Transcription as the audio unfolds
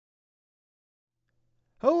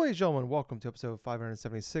Hello, ladies and gentlemen. Welcome to episode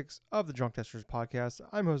 576 of the Drunk Testers podcast.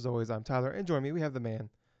 As always, I'm Tyler, and join me, we have the man,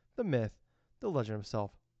 the myth, the legend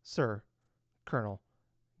himself, Sir Colonel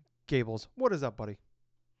Gables. What is up, buddy?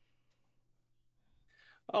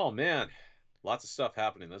 Oh man, lots of stuff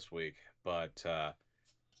happening this week. But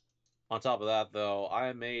on top of that, though,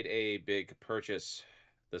 I made a big purchase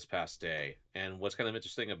this past day. And what's kind of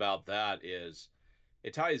interesting about that is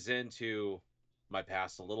it ties into my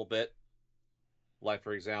past a little bit. Like,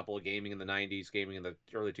 for example, gaming in the 90s, gaming in the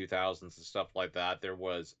early 2000s, and stuff like that. There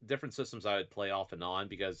was different systems I would play off and on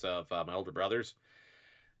because of my older brothers.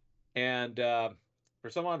 And for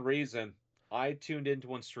some odd reason, I tuned into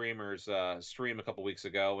one streamer's stream a couple weeks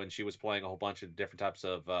ago, and she was playing a whole bunch of different types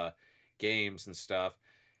of games and stuff.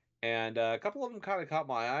 And a couple of them kind of caught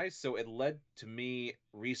my eye, so it led to me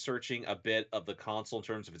researching a bit of the console in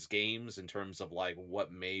terms of its games, in terms of like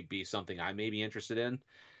what may be something I may be interested in.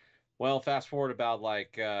 Well, fast forward about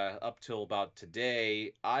like up till about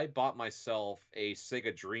today, I bought myself a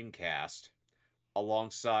Sega Dreamcast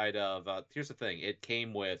alongside of here's the thing, it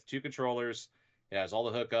came with two controllers, it has all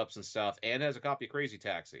the hookups and stuff, and it has a copy of Crazy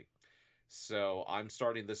Taxi. So I'm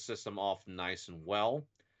starting this system off nice and well.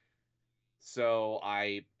 So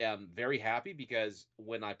I am very happy because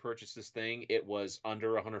when I purchased this thing, it was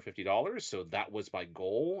under $150. So that was my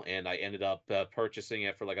goal, and I ended up purchasing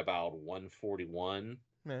it for like about 141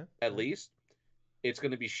 Yeah, at yeah. least. It's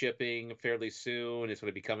going to be shipping fairly soon. It's going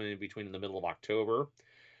to be coming in between in the middle of October.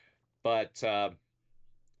 But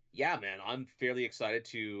yeah, man, I'm fairly excited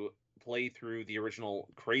to play through the original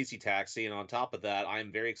Crazy Taxi, and on top of that,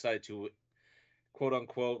 I'm very excited to quote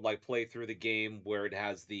unquote like play through the game where it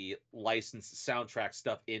has the licensed soundtrack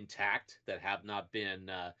stuff intact that have not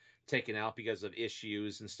been taken out because of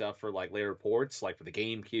issues and stuff for like later ports, like for the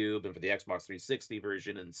GameCube and for the Xbox 360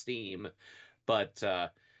 version and Steam. But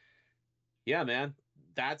yeah, man,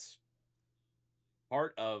 that's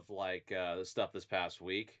part of like the stuff this past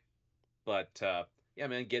week. But yeah,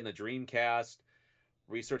 man, getting a Dreamcast,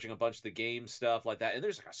 researching a bunch of the game stuff like that. And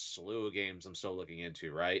there's like a slew of games I'm still looking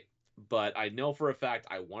into, right? But I know for a fact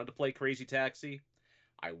I wanted to play Crazy Taxi.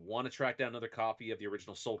 I want to track down another copy of the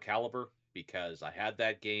original Soul Calibur because I had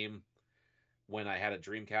that game when I had a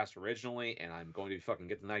Dreamcast originally, and I'm going to be fucking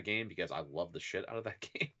getting that game because I love the shit out of that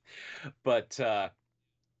game. But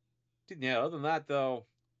yeah, other than that though,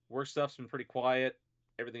 work stuff's been pretty quiet.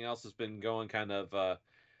 Everything else has been going kind of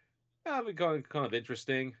been going kind of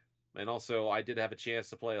interesting. And also I did have a chance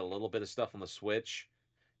to play a little bit of stuff on the Switch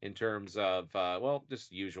in terms of well,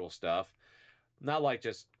 just usual stuff. Not like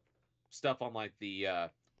just stuff on like the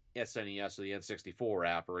SNES or the N64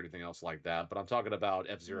 app or anything else like that, but I'm talking about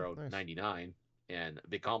F Oh, Zero nice. 99 and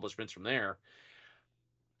the accomplishments from there.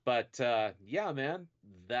 But yeah, man,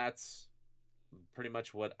 that's pretty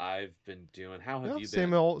much what I've been doing. How have No, you same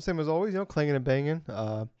been? old, same as always. Clanging and banging.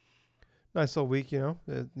 Nice little week.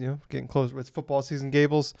 Getting close. It's football season.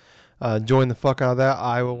 Gables, enjoying the fuck out of that.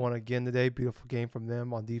 Iowa Mm, won again today. Beautiful game from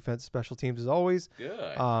them on defense, special teams as always.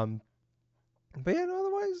 good. Um, But yeah, no,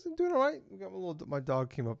 otherwise I'm doing all right. We got a little. My dog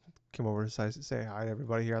came over to say hi to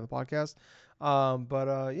everybody here on the podcast.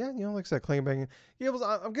 But yeah, like I said, clang banging. Yeah,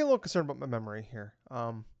 I'm getting a little concerned about my memory here.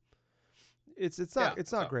 It's not Yeah, it's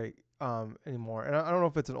what's not up? great anymore, and I don't know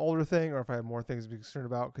if it's an older thing or if I have more things to be concerned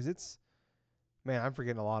about because it's man, I'm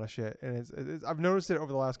forgetting a lot of shit, and I've noticed it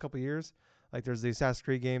over the last couple of years. Like there's the Assassin's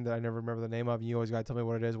Creed game that I never remember the name of, and you always gotta tell me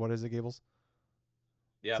what it is. What is it, Gables?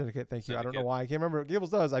 Yep. Syndicate. Thank you. I don't know Syndicate. why. I can't remember. Gables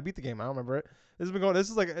does. I beat the game. I don't remember it. This has been going. This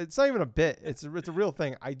is like it's not even a bit. It's a real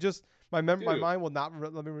thing. I just my Dude, mind will not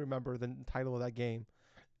let me remember the title of that game.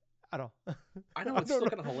 I don't. I know I it's don't still know.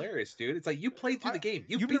 kind of hilarious, dude. It's like you played through I the game.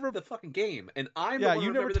 You you've beat never. the fucking game, and I'm the Yeah, one who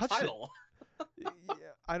you never remembered the touched it. title. Yeah,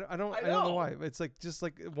 I don't I I don't know know. why. It's like just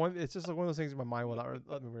like one. It's just like one of those things my mind will not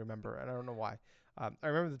let me remember, and I don't know why. I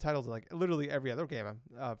remember the titles of like literally every other game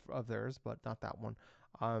of theirs, but not that one.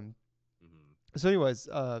 Um, Mhm. so anyways,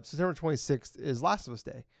 September 26th is Last of Us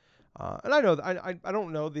Day. And I know I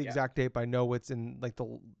don't know the Yeah. exact date, but I know it's in like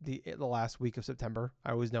the last week of September.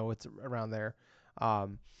 I always know it's around there.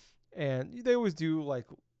 Um, and they always do like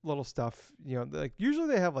little stuff. Like usually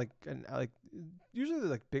they have like usually they're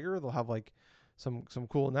like bigger. They'll have like some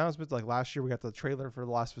cool announcements. Like last year we got the trailer for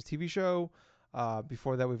the Last of Us TV show.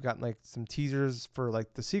 Before that we've gotten like some teasers for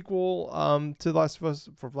like the sequel to the Last of Us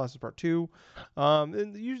for Last of Us Part Two.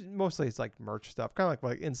 And usually mostly it's like merch stuff, kind of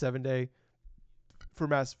like in 7 Day for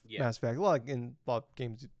Yeah. Mass Effect. Like in a lot of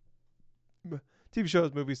games, TV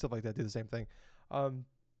shows, movies, stuff like that do the same thing. Um,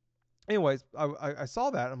 anyways, I saw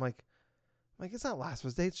that. I'm like, it's not Last of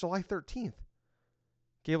Us Day. It's July 13th.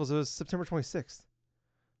 Gables, it was September 26th.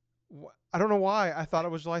 I don't know why I thought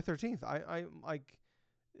it was July 13th. I like.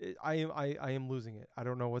 I am losing it. I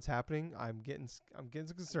don't know what's happening. I'm getting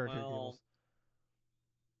concerned here, Well, Gables.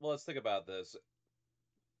 let's think about this.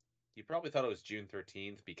 You probably thought it was June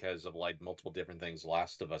 13th because of like multiple different things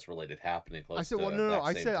Last of Us related happening I close said, well, to no. that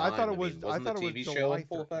I same said time. I mean, I wasn't the thought it was TV show July in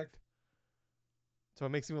full 13th. effect? So it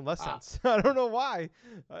makes even less Ah, sense. I don't know why.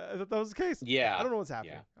 I thought that was the case. I yeah, don't know what's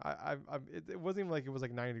yeah. happening. It wasn't even like it was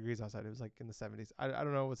like 90 degrees outside. It was like in the 70s. I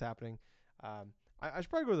don't know what's happening. I should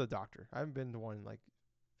probably go to the doctor. I haven't been to one in like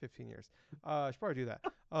 15 years. I should probably do that.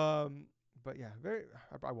 But yeah,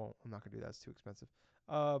 I won't. I'm not gonna do that. It's too expensive.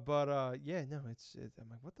 Yeah, no, I'm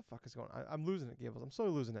like, what the fuck is going on? I'm losing it, Gables. I'm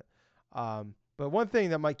slowly losing it. But one thing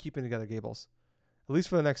that might keep me together, Gables, at least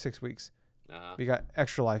for the next 6 weeks, Uh-huh. we got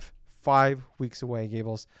Extra Life, 5 weeks away,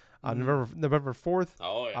 Gables. Mm. November 4th.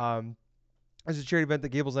 Oh yeah. Um, there's a charity event that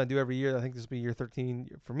Gables and I do every year. I think this will be year 13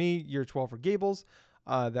 for me, year 12 for Gables.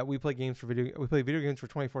 That we play video games for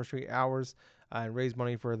 24 straight hours and raise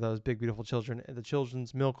money for those big beautiful children at the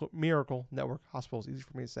Children's Miracle Network Hospitals. Easy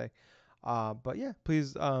for me to say. But yeah,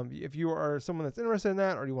 please, if you are someone that's interested in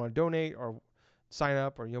that, or you want to donate or sign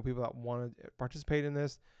up, or you know people that want to participate in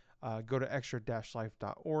this, go to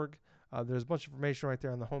extra-life.org. There's a bunch of information right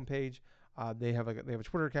there on the homepage. They have a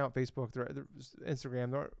Twitter account, Facebook, their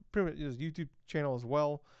Instagram, their pretty much there's a YouTube channel as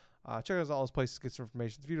well. Check out all those places to get some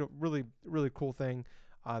information. It's a really really cool thing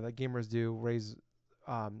that gamers do, raise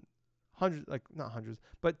hundreds, like not hundreds,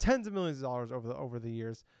 but tens of millions of dollars over the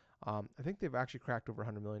years. I think they've actually cracked over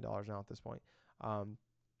 $100 million now at this point. Um,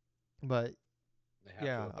 but They have to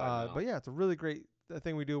yeah, have by now. but yeah, it's a really great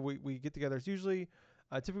thing we do. We get together. It's usually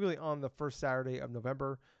typically on the first Saturday of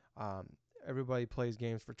November. Um, Everybody plays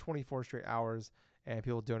games for 24 straight hours, and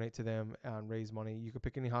people donate to them and raise money. You can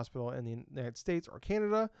pick any hospital in the United States or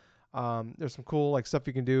Canada. There's some cool like stuff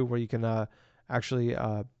you can do where you can actually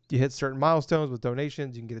you hit certain milestones with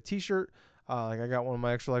donations. You can get a T-shirt. Like I got one of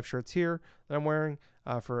my Extra Life shirts here that I'm wearing.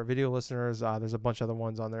 For video listeners, there's a bunch of other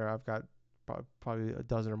ones on there. I've got probably a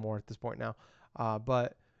dozen or more at this point now.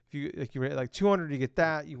 But if you rate like 200, you get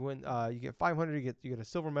that. You win. You get 500. You get a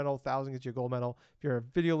silver medal. 1,000 gets you a gold medal. If you're a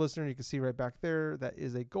video listener, you can see right back there that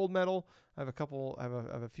is a gold medal. I have a couple. I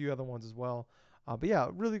have a few other ones as well. But yeah,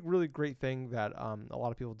 really great thing that a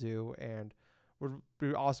lot of people do, and would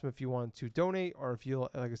be awesome if you want to donate, or if you,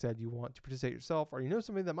 like I said, you want to participate yourself, or you know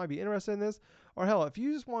somebody that might be interested in this, or hell, if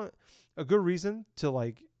you just want a good reason to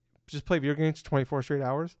like just play video games 24 straight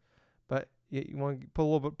hours, but you want to put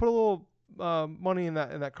a little money in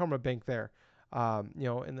that karma bank there, you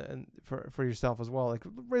know, and for yourself as well. Like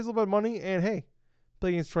raise a little bit of money, and hey,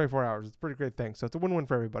 play games 24 hours. It's a pretty great thing. So it's a win-win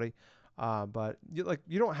for everybody. But you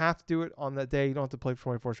don't have to do it on that day. You don't have to play for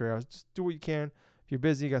 24 straight hours. Just do what you can. If you're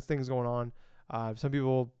busy, you got things going on. Some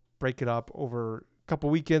people break it up over a couple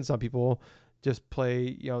weekends. Some people just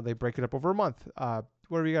play. You know, they break it up over a month.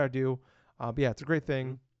 Whatever you got to do. But yeah, it's a great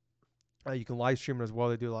Mm-hmm. thing. You can live stream it as well.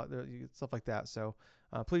 They do a lot stuff like that. So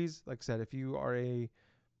please, like I said, if you are a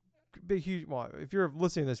big huge, well, if you're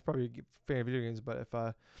listening to this, probably a fan of video games. But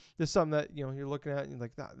if there's something that you know you're looking at and you're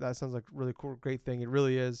like that sounds like a really cool, great thing. It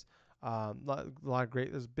really is. A lot of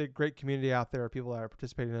great. There's a great community out there of people that are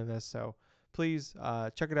participating in this. So please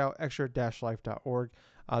check it out. Extra-life.org.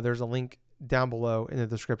 There's a link down below in the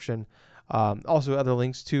description. Also, other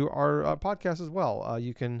links to our podcast as well.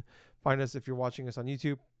 You can find us if you're watching us on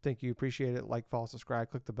YouTube. Thank you, appreciate it. Like, follow, subscribe,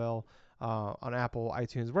 click the bell on Apple,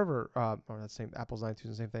 iTunes, wherever. Or that's same Apple's and iTunes,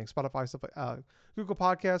 the same thing. Spotify stuff like Google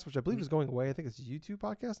Podcasts, which I believe Mm-hmm. is going away. I think it's YouTube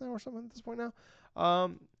Podcast now or something at this point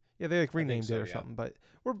now. Yeah, they like I think renamed it so. or Yeah. something, but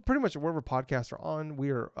we're pretty much wherever podcasts are on.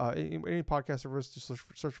 We are any podcast service. Just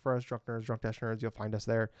search for us, Drunk Nerds, Drunk Dash Nerds. You'll find us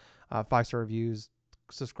there. 5-star reviews,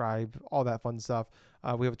 subscribe, all that fun stuff.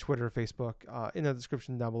 We have a Twitter, Facebook. In the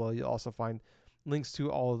description down below, you'll also find links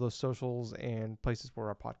to all of those socials and places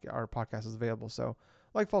where our podcast is available. So,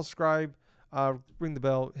 like, follow, subscribe, ring the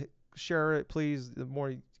bell, share it, please. The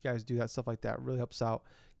more you guys do that stuff like that, really helps out.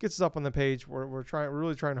 Gets us up on the page. We're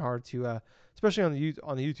really trying hard to, especially on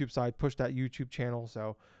the YouTube side, push that YouTube channel.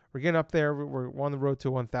 So we're getting up there. We're on the road to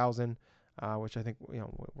 1,000. Which I think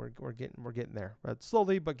we're getting there, but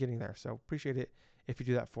slowly but getting there. So appreciate it if you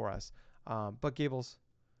do that for us. But Gables,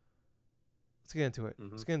 let's get into it. Mm-hmm.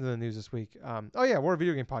 Let's get into the news this week. Oh yeah, we're a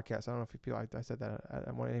video game podcast. I don't know if people I said that at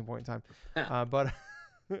any point in time, but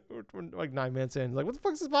we're like 9 minutes in. Like, what the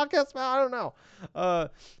fuck is this podcast about? I don't know.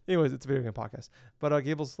 Anyways, it's a video game podcast. But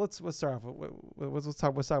Gables, let's start off. Let's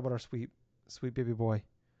talk about our sweet baby boy,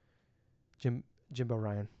 Jimbo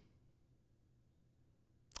Ryan.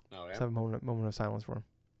 Oh Let's yeah. have a moment of silence for him.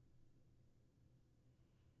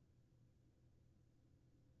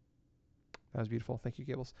 That was beautiful. Thank you,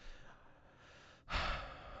 Gables.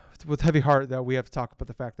 with heavy heart that we have to talk about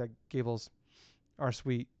the fact that Gables, our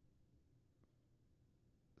sweet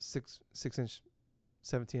 6'6",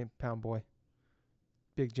 17-pound boy,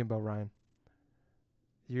 Big Jimbo Ryan,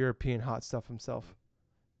 European hot stuff himself,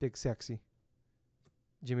 big sexy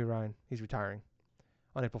Jimmy Ryan. He's retiring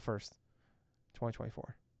on April 1st,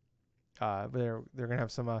 2024. But they're gonna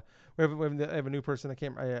have some. We have a new person. I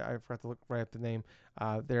forgot to look right up the name.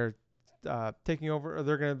 They're taking over. Or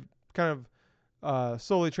they're gonna kind of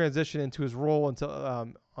slowly transition into his role until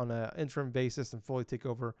on an interim basis and fully take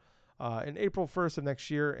over in April 1st of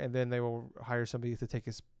next year, and then they will hire somebody to take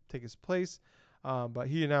his place. But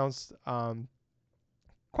he announced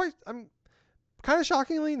quite. I'm kind of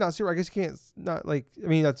shockingly, not sure. I guess you can't not like. I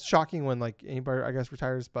mean, that's shocking when like anybody I guess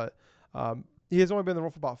retires, but he has only been in the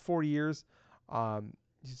role for about 40 years.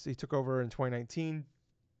 He took over in 2019.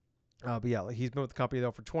 But yeah, like he's been with the company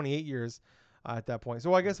though for 28 years at that point.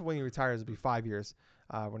 So I guess when he retires, it'll be 5 years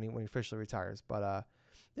when he officially retires. But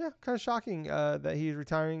yeah, kind of shocking that he's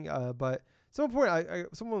retiring. But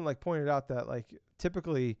someone like pointed out that like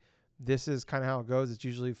typically this is kind of how it goes. It's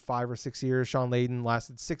usually 5 or 6 years. Sean Layden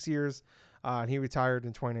lasted 6 years, and he retired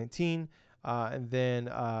in 2019. And then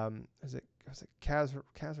was it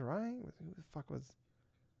Kazurai? Who the fuck was?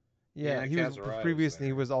 Yeah, he was previous, and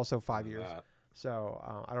he was also 5 years.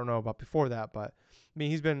 So I don't know about before that, but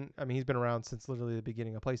he's been around since literally the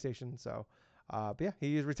beginning of PlayStation. So, but yeah,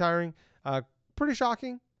 he is retiring. Pretty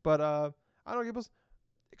shocking, but I don't know, Gibbons.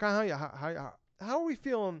 Kind of how are we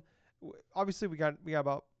feeling? Obviously, we got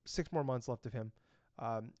about 6 more months left of him.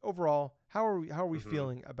 Overall, how are we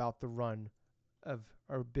feeling about the run of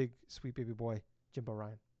our big sweet baby boy Jimbo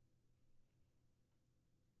Ryan?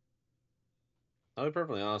 I'll be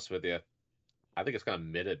perfectly honest with you. I think it's kind of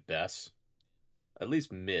mid at best. At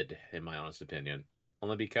least mid, in my honest opinion.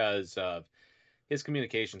 Only because of his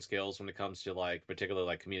communication skills when it comes to like particularly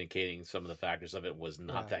like communicating some of the factors of it was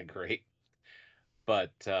not that great.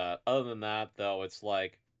 But other than that, though, it's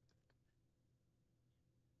like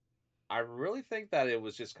I really think that it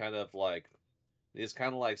was just kind of like it's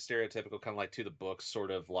kind of like stereotypical, kind of like to the book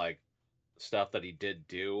sort of like stuff that he did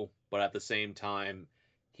do, but at the same time,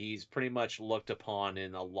 he's pretty much looked upon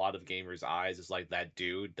in a lot of gamers' eyes as like that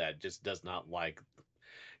dude that just does not like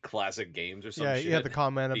classic games or some Yeah, he had shit the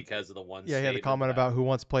comment. because of the one Yeah, he had the statement comment that about who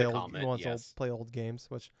wants to play old yes. play old games,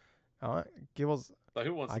 which Gibbles. But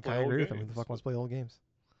who wants I to play kind of old agree with him. Who the games? fuck wants to play old games?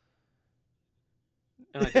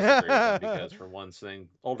 And I disagree with him because, for one thing,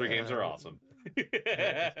 older games are awesome.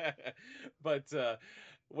 But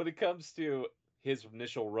when it comes to his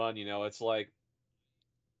initial run, it's like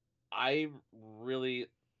I really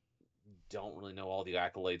don't really know all the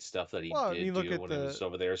accolade stuff that he Well, I did mean, look do at when he was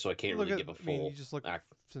over there, so I can't really give a you full just look act.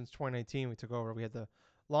 since 2019 we took over. We had the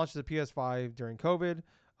launch of the PS5 during COVID,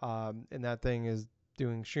 and that thing is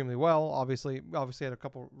doing extremely well. Obviously had a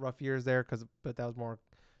couple rough years there but that was more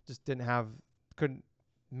just couldn't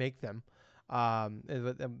make them.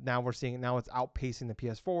 But now we're seeing it. Now it's outpacing the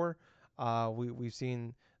PS4. We've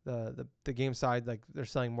seen the game side, like they're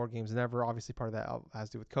selling more games than ever. Obviously, part of that has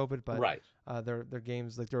to do with COVID, but Right. their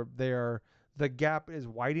games like they're the gap is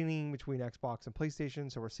widening between Xbox and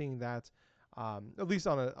PlayStation. So we're seeing that at least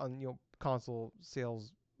on console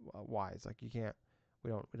sales wise. Like we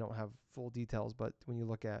don't have full details, but when you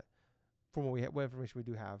look at from what information we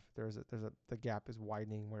do have, the gap is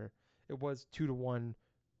widening where it was 2-1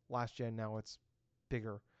 last gen. Now it's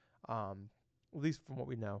bigger, at least from what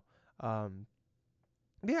we know.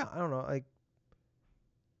 Yeah, I don't know. Like,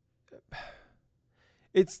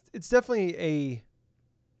 it's definitely a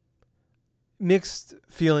mixed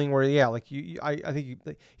feeling where like I think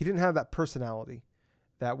he didn't have that personality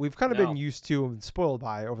that we've kind of been used to and spoiled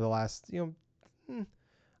by over the last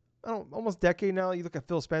almost decade now. You look at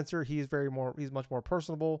Phil Spencer, he's much more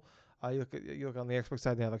personable. You look on the Xbox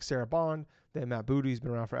side, they have like Sarah Bond, then Matt Booty's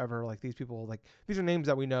been around forever. Like these people, like these are names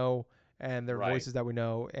that we know and they're voices that we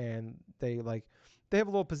know, and they have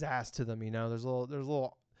a little pizzazz to them. There's a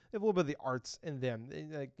little they have a little bit of the arts in them.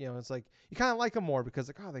 It's like you kind of like them more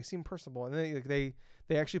because they seem personable, and they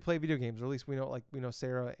actually play video games, or at least we know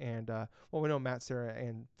Sarah and we know Matt, Sarah,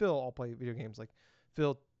 and Phil all play video games. Like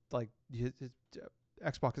Phil, like his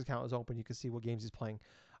Xbox account is open, you can see what games he's playing.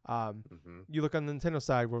 You look on the Nintendo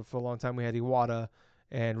side, where for a long time we had Iwata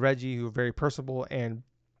and Reggie, who were very personable, and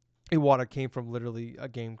Iwata came from literally a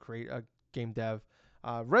game dev.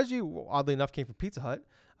 Reggie, oddly enough, came from Pizza Hut.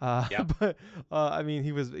 But I mean,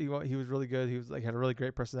 he was really good. He was had a really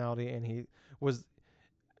great personality, and he was.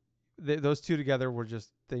 Those two together were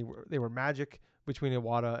just they were magic between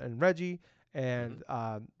Iwata and Reggie, and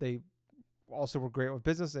they also were great with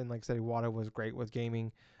business. And like I said, Iwata was great with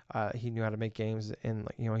gaming. He knew how to make games, and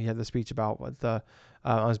like, he had the speech about what the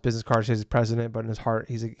on his business card says he's president, but in his heart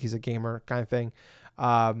he's a gamer kind of thing.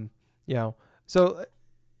 Um, you know, so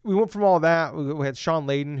we went from all that. We had Sean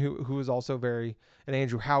Layden, who was also very, and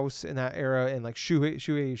Andrew House in that era, and like Shuhei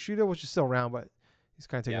Shuda, which is still around, but he's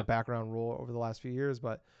kind of taking Yeah. a background role over the last few years.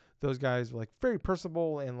 But those guys were like very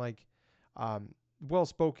personable and like well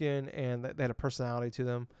spoken, and they had a personality to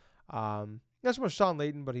them. Not so much Sean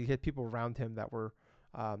Layden, but he had people around him that were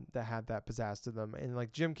that had that pizzazz to them. And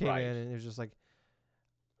like Jim came Right. in, and it was just like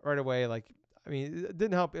right away, like I mean, it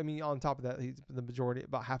didn't help. I mean, on top of that, the majority,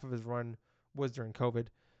 about half of his run was during COVID,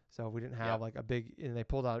 so we didn't have Yep. like a big. And they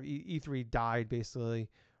pulled out E3 died basically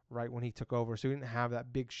right when he took over, so we didn't have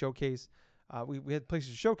that big showcase. We had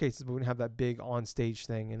places showcases, but we didn't have that big on stage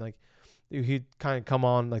thing. And like he'd kind of come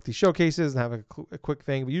on like these showcases and have a quick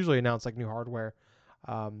thing, but usually announce like new hardware.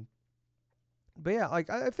 Um, but yeah, like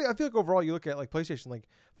I feel like overall you look at like PlayStation, like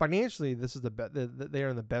financially this is they are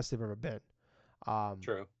in the best they've ever been. Um,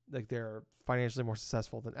 True. like they're financially more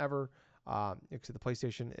successful than ever. Except the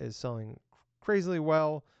PlayStation is selling crazily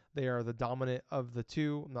well. They are the dominant of the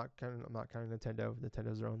two. I'm not counting Nintendo.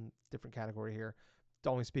 Nintendo's their own different category here.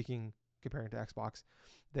 Only speaking comparing to Xbox,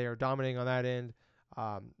 they are dominating on that end.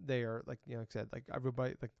 They are like like I said, like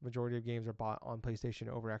everybody, like the majority of games are bought on PlayStation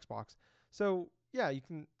over Xbox. So yeah, you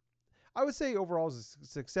can. I would say overall is a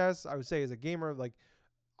success. I would say as a gamer, like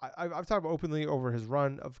I've talked openly over his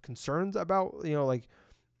run of concerns about like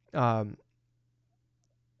um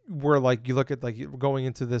where like you look at like going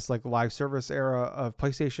into this like live service era of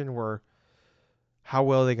PlayStation, where how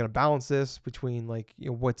well are they going to balance this between like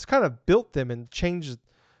what's kind of built them and changed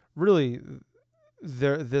really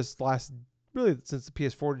their this last really since the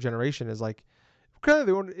PS4 generation is like kind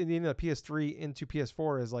of in the end of the PS3 into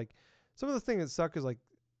PS4 is like some of the things that suck is like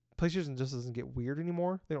PlayStation just doesn't get weird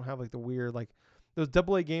anymore. They don't have like the weird like those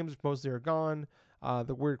AA games mostly are gone.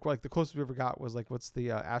 The weird like the closest we ever got was like what's the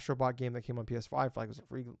Astrobot game that came on PS5 like it was a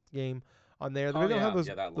free game on there. Oh They don't have yeah,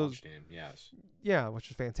 yeah, that those launch game. Yes. yeah, which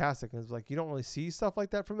is fantastic. And it's like you don't really see stuff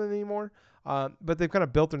like that from them anymore. But they've kind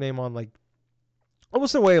of built their name on like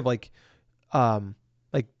almost in a way of um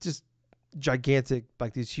like just gigantic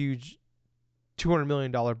like these huge $200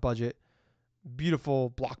 million budget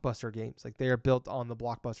beautiful blockbuster games. Like they are built on the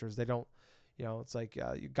blockbusters. They don't, it's like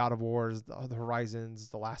God of Wars, the Horizons,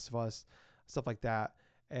 The Last of Us, stuff like that.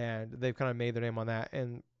 And they've kind of made their name on that.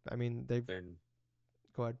 And I mean, they've Then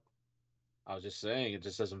go ahead. I was just saying, it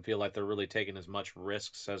just doesn't feel like they're really taking as much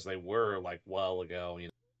risks as they were like well ago.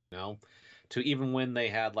 Know, to even when they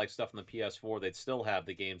had like stuff on the PS4, they'd still have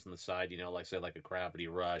the games on the side. Like say like a Gravity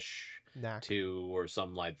Rush Knack. 2 or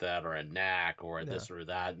something like that, or a Knack or a Yeah. this or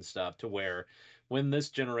that and stuff. To where when this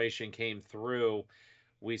generation came through,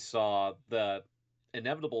 we saw the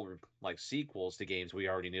inevitable like sequels to games we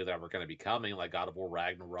already knew that were going to be coming, like God of War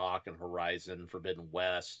Ragnarok and Horizon Forbidden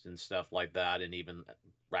West and stuff like that, and even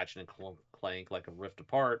Ratchet and Clank like a Rift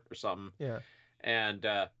Apart or something. Yeah. And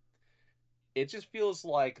it just feels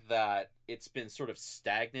like that it's been sort of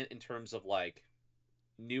stagnant in terms of like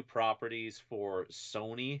new properties for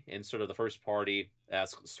Sony in sort of the first party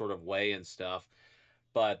as sort of way and stuff,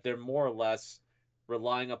 but they're more or less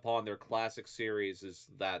relying upon their classic series is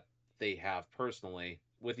that they have personally,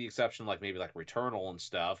 with the exception like maybe like Returnal and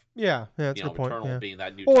stuff. Yeah. Yeah. That's a good point. Returnal Yeah. being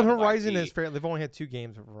that new Well, and type of Horizon is IP. fair. They've only had two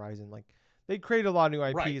games of Horizon. Like they created a lot of new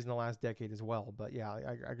Right. IPs in the last decade as well. But yeah,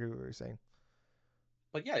 I agree with what you're saying.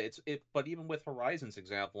 But yeah, but even with Horizon's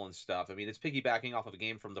example and stuff, I mean it's piggybacking off of a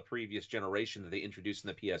game from the previous generation that they introduced in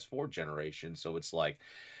the PS4 generation. So it's like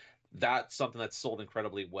that's something that's sold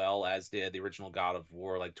incredibly well, as did the original God of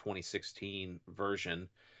War like 2016 version.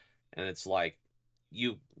 And it's like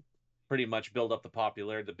you pretty much build up the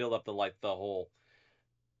popularity, to build up the like the whole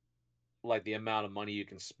like the amount of money you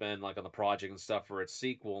can spend like on the project and stuff for its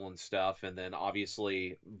sequel and stuff, and then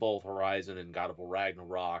obviously both Horizon and God of War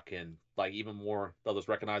Ragnarok and like even more of those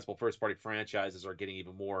recognizable first party franchises are getting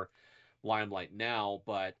even more limelight now.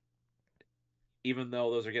 But even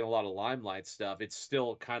though those are getting a lot of limelight stuff, it's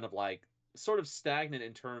still kind of like sort of stagnant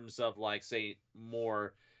in terms of like say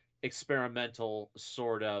more experimental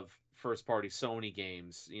sort of first party Sony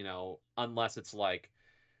games, unless it's like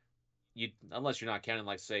unless you're not counting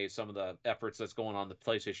like say some of the efforts that's going on the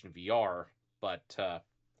PlayStation VR. But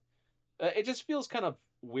it just feels kind of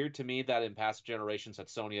weird to me that in past generations that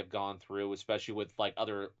Sony have gone through, especially with like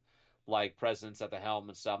other like presidents at the helm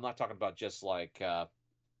and stuff. I'm not talking about just like oh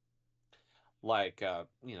my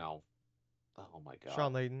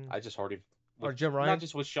Sean god, Layden I just already or with Jim not Ryan.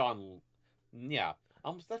 just with Sean. Yeah,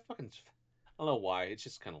 that fucking I don't know why, it's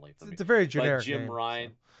just kind of late for me. It's a very But generic Jim name. So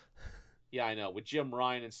Ryan, Yeah, I know. With Jim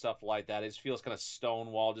Ryan and stuff like that, it just feels kind of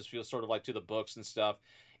stonewall. Just feels sort of like to the books and stuff.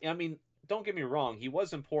 And I mean, don't get me wrong, he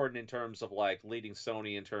was important in terms of like leading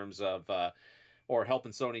Sony in terms of or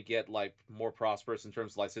helping Sony get like more prosperous in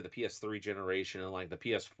terms of like say the PS3 generation and like the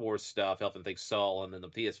PS4 stuff, helping things sell, and then the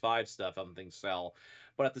PS5 stuff, helping things sell.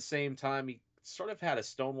 But at the same time, he sort of had a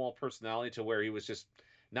stonewall personality to where he was just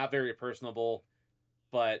not very personable.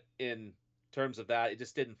 But in terms of that, it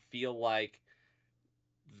just didn't feel like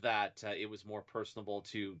that it was more personable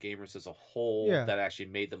to gamers as a whole Yeah, that actually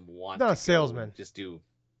made them want not a to go salesman. and just do.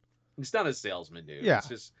 He's not a salesman, dude. Yeah, He's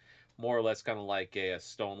just more or less kind of like a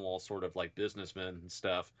Stonewall sort of like businessman and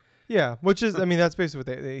stuff. yeah. Which is, I mean, that's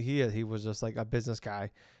basically what he was just like a business guy,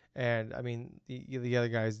 and I mean, the other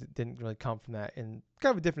guys didn't really come from that in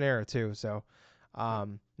kind of a different era too. So,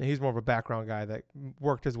 he's more of a background guy that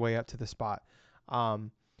worked his way up to the spot. Um,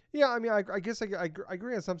 yeah, I mean, I guess I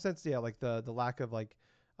agree in some sense. Yeah, like the lack of like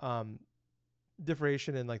um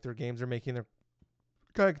differentiation in like their games they're making. They're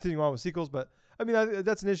kind of continuing on with sequels, but I mean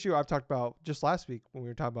that's an issue I've talked about just last week when we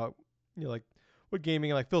were talking about like what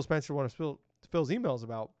gaming, like Phil Spencer, one of Phil's emails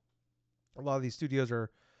about a lot of these studios are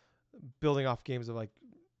building off games of like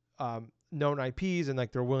known IPs, and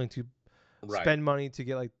like they're willing to Right. spend money to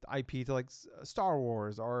get like IP to like Star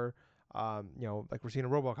Wars, or like we're seeing a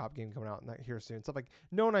RoboCop game coming out here soon, stuff like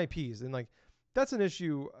known IPs. And like that's an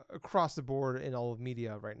issue across the board in all of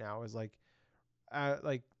media right now, is like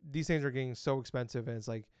these things are getting so expensive, and it's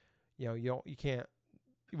like you can't.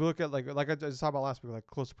 You look at like I just talked about last week, like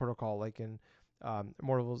Close Protocol, like in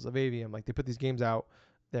Immortals of Avium, like they put these games out.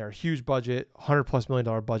 They're huge budget, $100+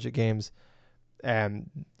 million budget games, and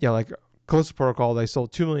like Close Protocol, they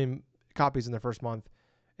sold 2 million copies in their first month,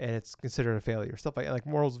 and it's considered a failure. Stuff like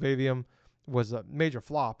Mortals of Avium was a major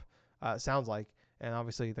flop. It sounds like, and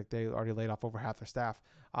obviously like they already laid off over half their staff.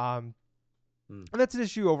 Um, Mm. and that's an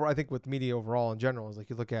issue over I think with media overall in general. Is like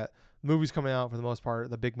you look at movies coming out for the most part,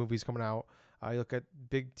 the big movies coming out. You look at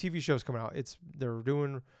big TV shows coming out.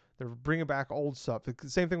 They're bringing back old stuff. It's the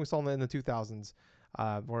same thing we saw in the 2000s.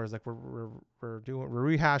 Whereas like we're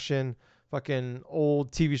rehashing fucking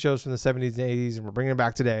old TV shows from the 70s and 80s, and we're bringing it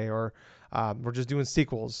back today, or we're just doing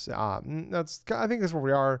sequels. I think that's where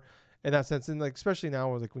we are in that sense, and like especially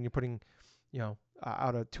now, like when you're putting,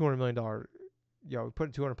 out a $200 million,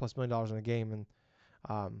 putting $200+ million in a game, and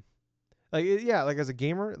um, yeah, like as a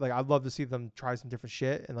gamer, like I'd love to see them try some different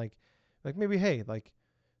shit, and like maybe hey, like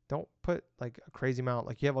don't put like a crazy amount.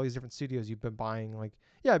 Like you have all these different studios you've been buying. Like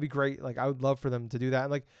yeah, it'd be great. Like I would love for them to do that,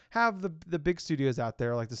 and like have the big studios out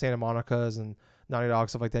there, like the Santa Monica's and Naughty Dog,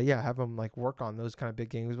 stuff like that. Yeah, have them like work on those kind of big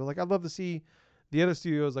games. But like I'd love to see the other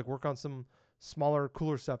studios like work on some smaller,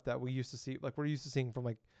 cooler stuff that we used to see, like we're used to seeing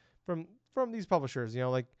from from these publishers. And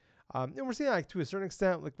we're seeing like to a certain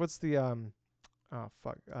extent, like what's the oh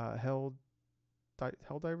fuck, Hell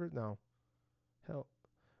Divers? No, Hell.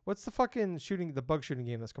 What's the fucking the bug shooting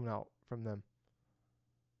game that's coming out from them?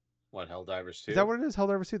 What, Helldivers Is that 2? what it is? Hell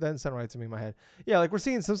Divers 2? That didn't sound right to me in my head. Yeah, like we're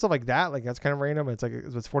seeing some stuff like that. Like that's kind of random. It's like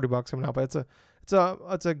it's $40 coming out, but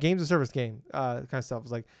it's a games of service game kind of stuff.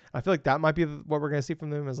 It's like I feel like that might be what we're gonna see from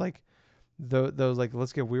them, is like those like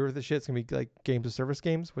let's get weird with the shit. It's gonna be like games of service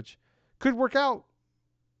games, which could work out.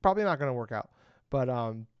 Probably not gonna work out, but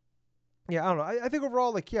yeah, I don't know. I think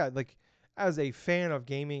overall, like, yeah, like as a fan of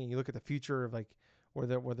gaming, and you look at the future of like where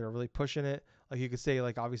they're really pushing it. Like you could say,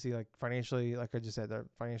 like obviously, like financially, like I just said, they're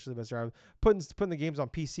financially best. Putting the games on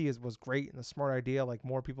PC was great and a smart idea. Like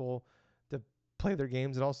more people to play their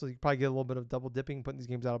games, and also you probably get a little bit of double dipping, putting these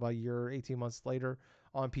games out about a year, 18 months later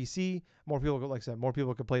on PC. More people, like I said, more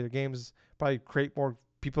people could play their games. Probably create more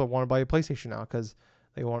people that want to buy a PlayStation now because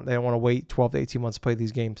they don't want to wait 12 to 18 months to play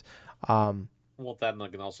these games. Um, Well, that and they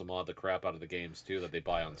can also mod the crap out of the games too that they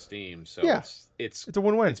buy on Steam. So yeah, it's it's a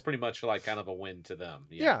win-win. it's pretty much like kind of a win to them.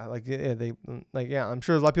 Yeah. Yeah, like yeah, I'm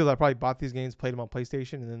sure there's a lot of people that probably bought these games, played them on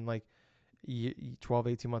PlayStation, and then like 12,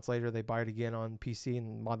 18 months later, they buy it again on PC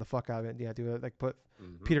and mod the fuck out of it. Yeah, do it like put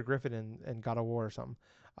Hmm. Peter Griffin in God of War or something.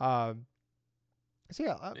 Um, so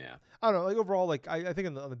yeah, Yeah. I don't know. Like overall, like I think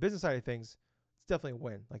on the business side of things, it's definitely a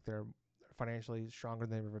win. Like they're financially stronger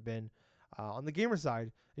than they've ever been. On the gamer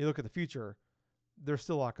side, you look at the future, there's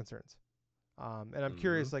still a lot of concerns. And Hmm. I'm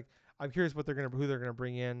curious who they're gonna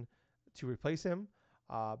bring in to replace him.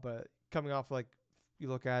 But coming off like you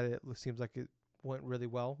look at it, it seems like it went really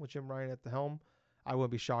well with Jim Ryan at the helm. I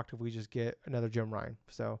wouldn't be shocked if we just get another Jim Ryan.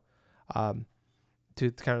 So, um,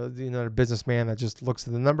 to kind of another businessman that just looks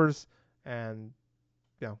at the numbers and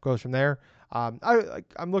goes from there. I'm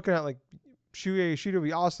looking at like Shuya would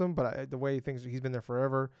be awesome, but the way things he's been there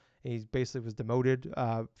forever. And he basically was demoted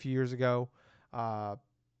a few years ago. Uh,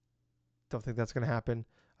 don't think that's going to happen.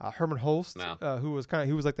 Herman Holst, No. who was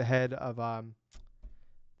he was like the head of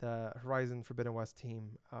the Horizon Forbidden West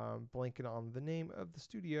team. Blanking on the name of the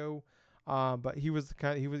studio, but he was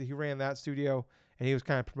he ran that studio, and he was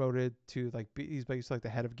kind of promoted to he's basically like the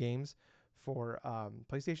head of games for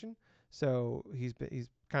PlayStation. So he's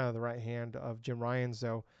kind of the right hand of Jim Ryan.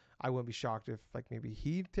 So I wouldn't be shocked if like maybe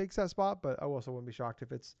he takes that spot, but I also wouldn't be shocked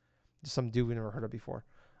if it's just some dude we never heard of before.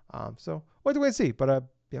 So we'll have to wait and see. But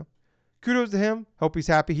kudos to him. Hope he's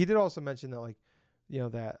happy. He did also mention that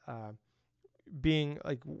that being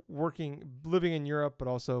like living in Europe, but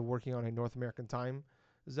also working on a North American time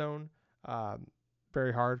zone,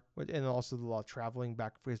 very hard, and also a lot of traveling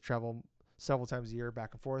back. We travel several times a year back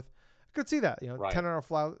and forth. I could see that, Right. 10-hour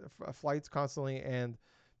flights constantly, and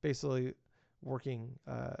basically working,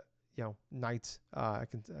 nights.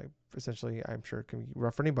 Essentially, I'm sure it can be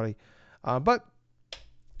rough for anybody. But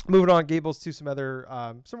moving on, Gables, to some more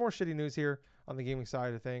shitty news here on the gaming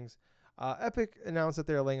side of things. Epic announced that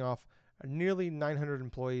they're laying off nearly 900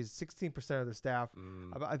 employees, 16% of their staff.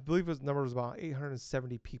 I believe his number was about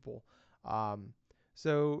 870 people.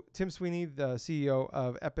 So Tim Sweeney, the CEO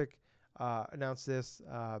of Epic, announced this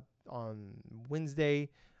on Wednesday.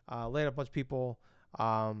 Laid a bunch of people.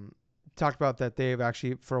 Talked about that they've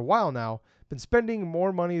actually, for a while now, been spending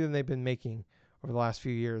more money than they've been making over the last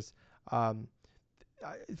few years.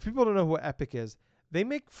 If people don't know who Epic is, they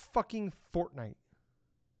make fucking Fortnite.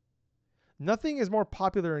 Nothing is more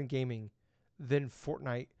popular in gaming than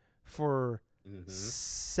Fortnite for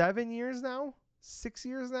 7 years now, 6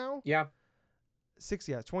 years now. Yeah.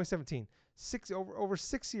 2017. Over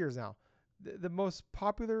 6 years now. The most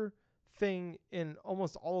popular thing in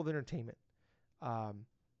almost all of entertainment.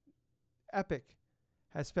 Epic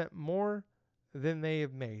has spent more than they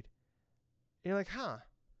have made. And you're like,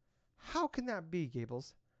 how can that be,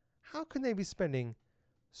 Gables? How can they be spending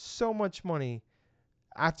so much money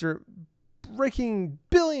after breaking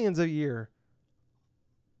billions a year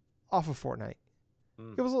off of Fortnite?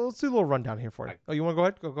 Let's do a little rundown here for you. You want to go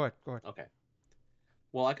ahead? Go ahead. Okay.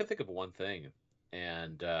 Well, I could think of one thing,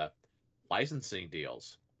 and licensing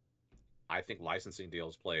deals. I think licensing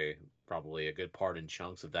deals play probably a good part in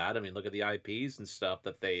chunks of that. I mean, look at the IPs and stuff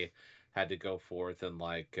that they had to go forth and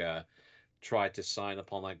try to sign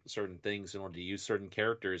upon like certain things in order to use certain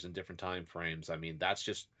characters in different time frames. I mean, that's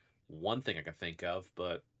just one thing I can think of,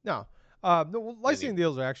 but no, licensing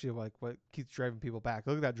deals are actually like what keeps driving people back.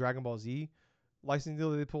 Look at that Dragon Ball Z licensing deal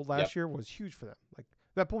that they pulled last year was huge for them. Like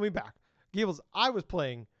that pulled me back. Gables, I was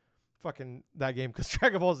playing fucking that game because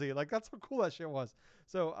Dragon Ball Z. Like that's how cool that shit was.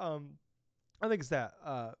 So I think it's that.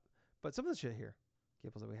 But some of the shit here,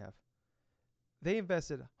 Gables, that we have, they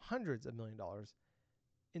invested hundreds of $1 million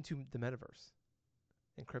into the metaverse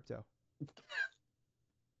and crypto.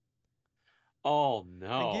 Oh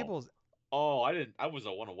no. And Gables. Oh, I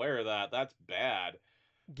wasn't unaware of that. That's bad.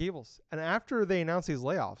 Gables. And after they announced these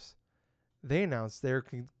layoffs, they announced they're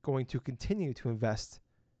going to continue to invest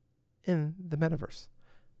in the metaverse.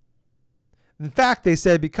 In fact, they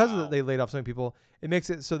said because they laid off so many people, it makes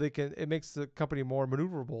it so it makes the company more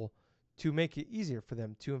maneuverable to make it easier for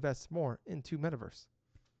them to invest more into metaverse.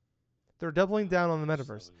 They're doubling down on the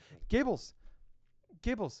metaverse. Gables,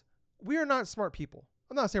 we are not smart people.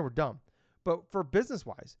 I'm not saying we're dumb, but for business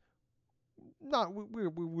wise, we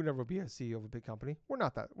would never be a CEO of a big company. We're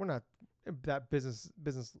not that business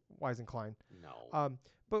wise inclined. No.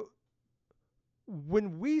 But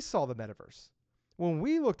when we saw the metaverse, when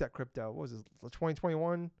we looked at crypto, what was it,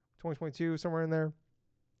 2021, 2022, somewhere in there?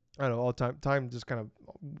 I don't know, all the time just kind of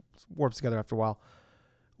warps together after a while.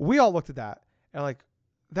 We all looked at that and like,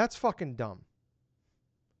 that's fucking dumb.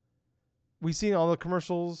 We've seen all the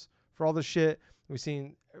commercials for all this shit. We've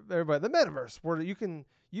seen everybody, the metaverse, where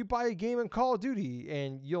you buy a game in Call of Duty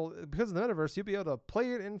and because of the metaverse, you'll be able to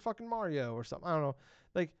play it in fucking Mario or something. I don't know.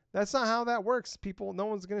 Like, that's not how that works. People, no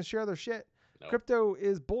one's going to share their shit. Nope. Crypto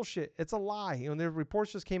is bullshit. It's a lie. The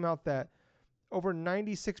reports just came out that over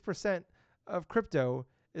 96% of crypto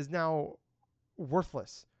is now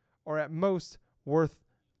worthless, or at most worth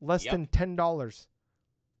less than $10.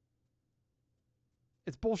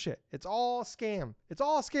 It's bullshit. It's all scam.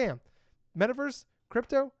 Metaverse,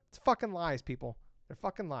 crypto, it's fucking lies, people. They're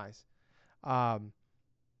fucking lies.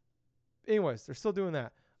 Anyways, they're still doing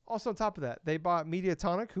that. Also, on top of that, they bought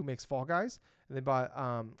Mediatonic, who makes Fall Guys, and they bought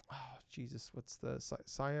what's the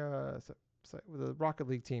the Rocket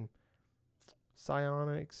League team?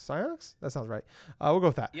 Psyonix? That sounds right. We'll go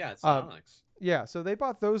with that. Yeah, it's Psyonix. Yeah, so they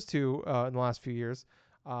bought those two in the last few years.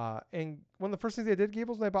 And one of the first things they did,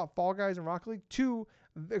 Gables, when they bought Fall Guys and Rocket League, two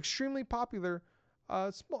extremely popular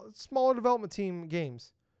smaller development team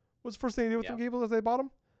games. What's the first thing they did with them, Gables, as they bought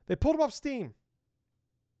them? They pulled them off Steam.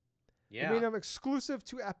 They made Yeah. them exclusive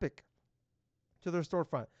to Epic, to their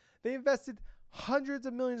storefront. They invested hundreds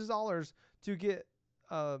of millions of dollars to get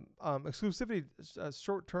exclusivity,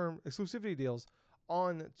 short-term exclusivity deals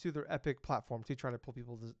on to their Epic platform to try to pull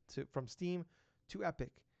people from Steam to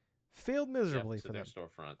Epic. Failed Yep. miserably To for their them.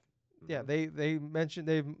 storefront. Yeah, Hmm. they've mentioned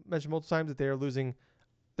multiple times that they are losing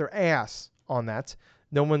their ass on that.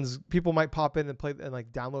 No one's people might pop in and play and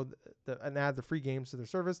like download and add the free games to their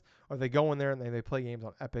service, or they go in there and they play games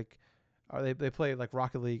on Epic, or they play like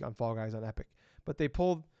Rocket League on Fall Guys on Epic. But they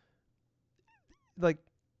pulled like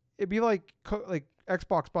it'd be like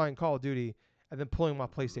Xbox buying Call of Duty and then pulling them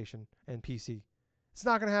off Hmm. PlayStation and PC. It's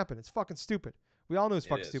not gonna happen. It's fucking stupid. We all know it's It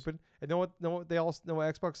fucking is. stupid. And know what they all know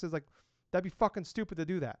what Xbox is like. That'd be fucking stupid to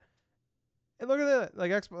do that. And look at that,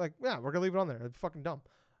 like Xbox, like yeah, we're gonna leave it on there. It's fucking dumb.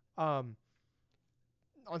 Um,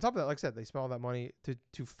 on top of that, like I said, they spent all that money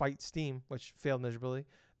to fight Steam, which failed miserably.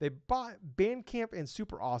 They bought Bandcamp and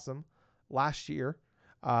Super Awesome last year.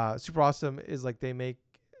 Super Awesome is like they make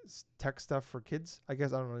tech stuff for kids. I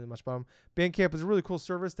guess I don't know much about them. Bandcamp is a really cool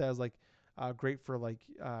service that is like great for like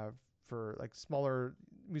smaller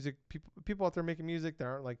music people out there making music that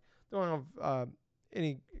aren't like they don't have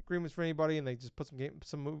any agreements for anybody, and they just put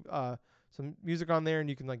some music on there, and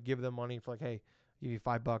you can like give them money for like, hey, I'll give you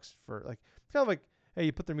 $5 for like it's kind of like hey,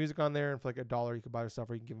 you put their music on there, and for like $1 you can buy their stuff,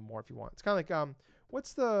 or you can give them more if you want. It's kind of like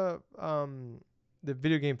what's the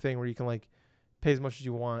video game thing where you can like pay as much as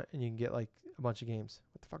you want and you can get like a bunch of games.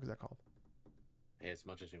 What the fuck is that called? As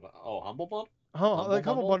much as you want. Oh, Humble Bundle? Like Humble Humble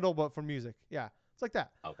Bundle? Bundle, but for music. Yeah, it's like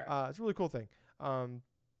that. Okay. It's a really cool thing. Um,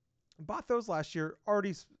 bought those last year.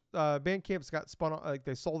 Already, Bandcamp's got spun off, like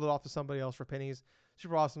they sold it off to somebody else for pennies.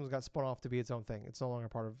 Super Awesome's got spun off to be its own thing. It's no longer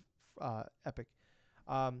part of Epic.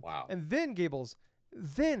 Wow. And then Gables,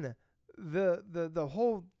 then the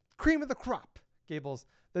whole cream of the crop, Gables,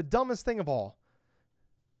 the dumbest thing of all,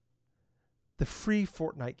 the free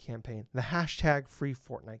Fortnite campaign, the hashtag free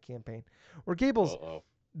Fortnite campaign, where Gables, Uh-oh.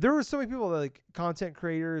 there were so many people that, like content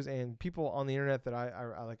creators and people on the internet that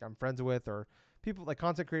I like I'm friends with, or people like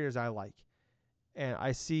content creators I like, and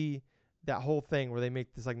I see that whole thing where they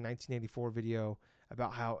make this like 1984 video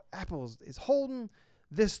about how Apple is holding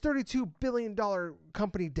this $32 billion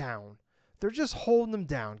company down. They're just holding them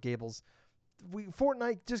down, Gables.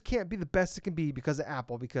 Fortnite just can't be the best it can be because of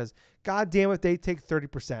Apple, because god damn it, they take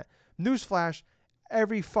 30%. Newsflash,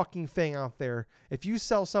 every fucking thing out there, if you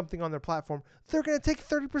sell something on their platform, they're going to take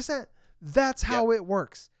 30%. That's Yep. how it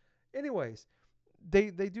works. Anyways, they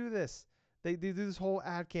do this. They do this whole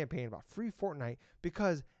ad campaign about free Fortnite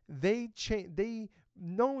because they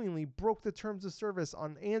knowingly broke the terms of service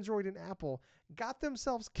on Android and Apple, got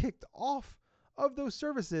themselves kicked off of those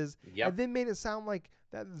services, and Yep. then made it sound like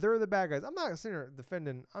that they're the bad guys. I'm not sitting here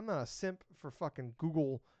defending. I'm not a simp for fucking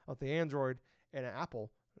Google of the Android and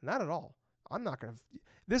Apple. Not at all. I'm not gonna.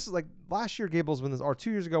 This is like last year, Gables, when this or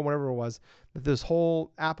 2 years ago, whenever it was, that this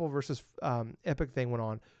whole Apple versus Epic thing went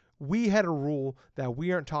on. We had a rule that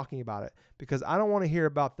we aren't talking about it because I don't want to hear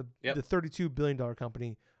about Yep. the $32 billion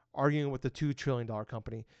company arguing with the $2 trillion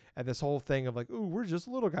company and this whole thing of like, ooh, we're just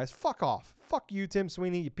little guys. Fuck off. Fuck you, Tim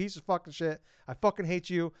Sweeney, you piece of fucking shit. I fucking hate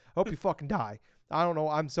you. I hope you fucking die. I don't know.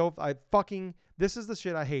 This is the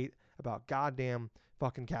shit I hate about goddamn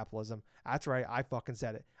fucking capitalism. That's right. I fucking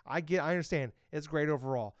said it. I understand. It's great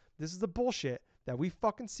overall. This is the bullshit that we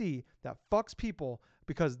fucking see that fucks people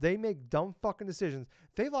because they make dumb fucking decisions.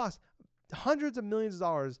 They lost hundreds of millions of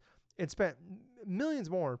dollars and spent millions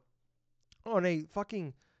more on a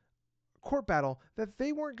fucking court battle that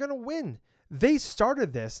they weren't going to win. They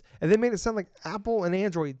started this and they made it sound like Apple and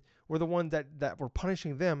Android were the ones that were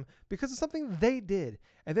punishing them because of something they did.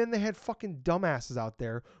 And then they had fucking dumbasses out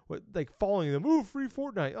there with, like following them. Ooh, free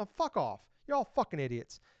Fortnite. Oh, fuck off. You're all fucking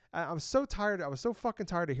idiots. I was so tired. I was so fucking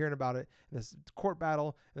tired of hearing about it. This court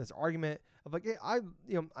battle and this argument of like,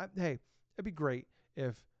 hey, it'd be great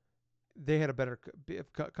if they had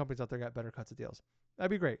if companies out there got better cuts of deals.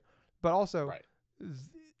 That'd be great. But also, Right.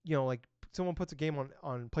 like someone puts a game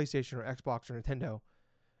on PlayStation or Xbox or Nintendo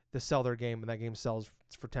to sell their game, and that game sells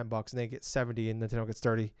for $10 and they get 70 and Nintendo gets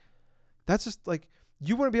 30. That's just like,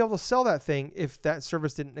 you wouldn't be able to sell that thing if that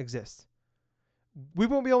service didn't exist. We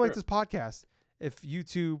won't be able to make Sure. this podcast if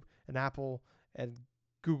YouTube and Apple and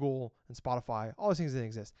Google and Spotify, all those things didn't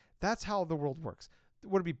exist. That's how the world works.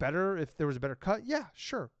 Would it be better if there was a better cut? Yeah,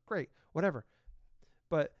 sure, great, whatever.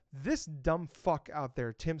 But this dumb fuck out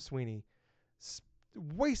there, Tim Sweeney,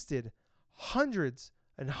 wasted hundreds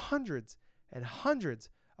and hundreds and hundreds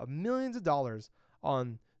of millions of dollars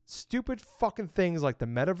on stupid fucking things like the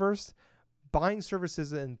metaverse, buying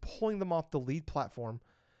services and pulling them off the lead platform,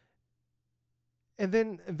 and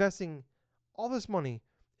then investing all this money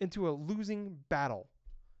into a losing battle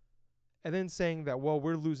and then saying that, well,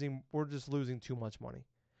 we're just losing too much money.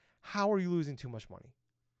 How are you losing too much money?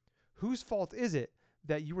 Whose fault is it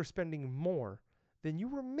that you were spending more than you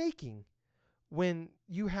were making when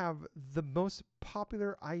you have the most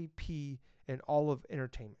popular IP in all of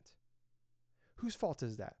entertainment? Whose fault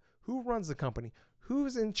is that? Who runs the company?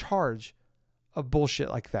 Who's in charge of bullshit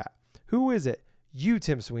like that? Who is it? You,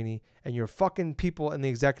 Tim Sweeney, and your fucking people in the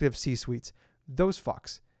executive C suites. Those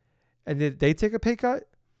fucks. And did they take a pay cut?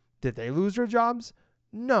 Did they lose their jobs?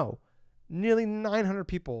 No. Nearly 900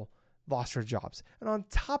 people lost their jobs. And on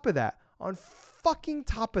top of that, on fucking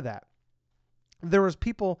top of that, there was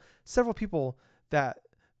several people that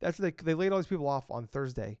after they laid all these people off on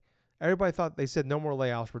Thursday, everybody thought they said no more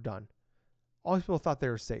layoffs, were done. All these people thought they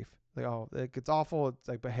were safe. Like, oh, it's awful. It's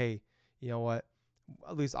like, but hey, you know what?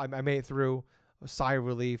 At least I made it through. A sigh of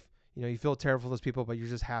relief. You know, you feel terrible for those people, but you're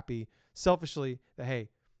just happy selfishly that hey,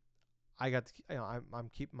 I'm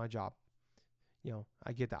keeping my job. You know,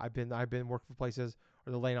 I get that. I've been working for places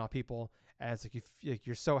where they're laying off people, and it's like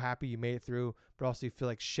you're so happy you made it through, but also you feel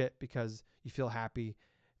like shit because you feel happy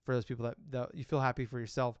for those people that you feel happy for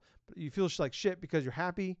yourself, but you feel like shit because you're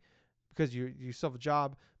happy because you still have a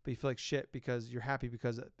job, but you feel like shit because you're happy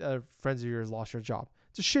because friends of yours lost your job.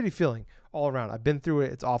 It's a shitty feeling all around. I've been through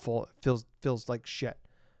it. It's awful. It feels like shit.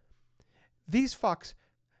 These fucks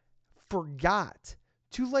forgot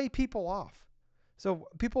to lay people off. So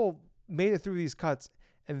people made it through these cuts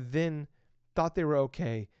and then thought they were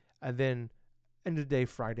okay, and then end of the day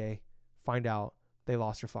Friday find out they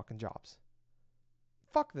lost their fucking jobs.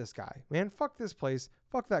 Fuck this guy, man. Fuck this place.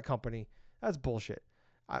 Fuck that company. That's bullshit.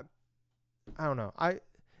 I I don't know.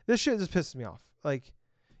 This shit just pisses me off. Like,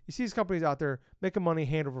 you see these companies out there making money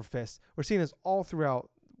hand over fist. We're seeing this all throughout.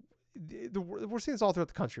 We're seeing this all throughout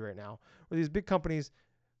the country right now, where these big companies.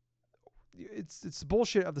 It's the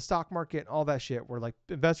bullshit of the stock market and all that shit. Where like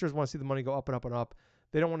investors want to see the money go up and up and up.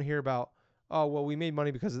 They don't want to hear about, oh well, we made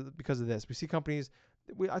money because of this. We see companies.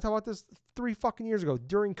 I talked about this 3 fucking years ago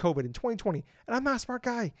during COVID in 2020, and I'm not a smart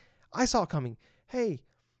guy. I saw it coming. Hey,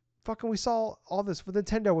 fucking, we saw all this with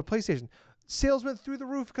Nintendo, with PlayStation. Sales went through the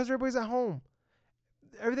roof because everybody's at home.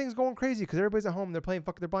 Everything's going crazy because everybody's at home. They're buying.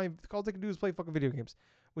 All they can do is play fucking video games.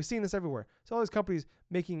 We're seeing this everywhere. So all these companies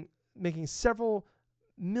making several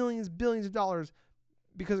millions, billions of dollars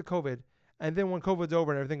because of COVID, and then when COVID's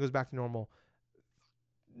over and everything goes back to normal,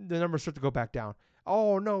 the numbers start to go back down.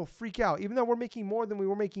 Oh no, freak out. Even though we're making more than we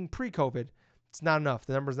were making pre-COVID, it's not enough.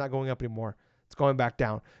 The number's not going up anymore. It's going back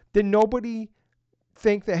down. Did nobody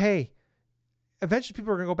think that, hey, eventually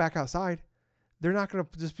people are going to go back outside? They're not going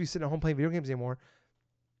to just be sitting at home playing video games anymore.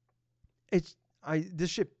 This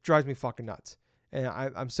shit drives me fucking nuts. And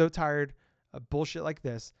I'm so tired of bullshit like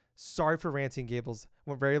this. Sorry for ranting, Gables.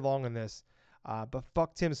 Went very long on this. But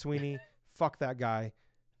fuck Tim Sweeney. Fuck that guy.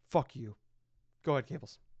 Fuck you. Go ahead,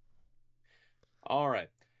 Gables. All right.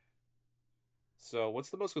 So what's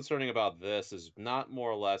the most concerning about this is not more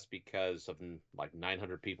or less because of like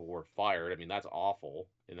 900 people were fired. I mean, that's awful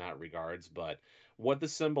in that regards, but what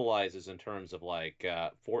this symbolizes in terms of like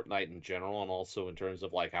Fortnite in general, and also in terms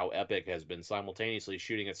of like how Epic has been simultaneously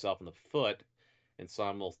shooting itself in the foot and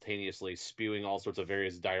simultaneously spewing all sorts of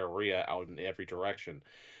various diarrhea out in every direction.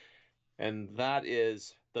 And that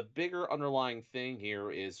is the bigger underlying thing here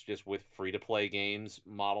is just with free to play games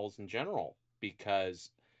models in general,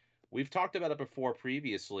 because we've talked about it before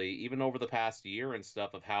previously, even over the past year and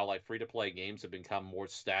stuff, of how like free to play games have become more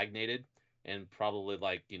stagnated and probably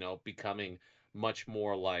like, becoming much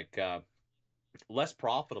more like less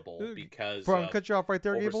profitable because Bro, I'm gonna of cut you off right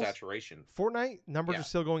there, Gables. oversaturation. Fortnite numbers are Yeah.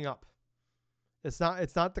 still going up. It's not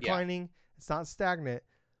Yeah. declining. It's not stagnant.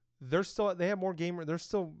 They have more gamers. They're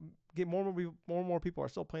still get more and more people are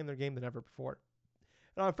still playing their game than ever before.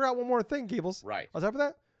 And I forgot one more thing, Gables. Right. On top of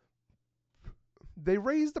that, they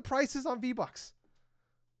raised the prices on V-Bucks.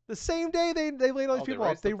 The same day they laid all these Oh, they people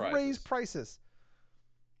off, raised the they raised prices. prices.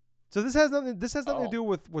 So this has nothing to Oh, do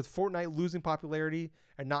with Fortnite losing popularity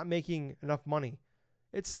and not making enough money.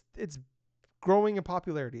 It's growing in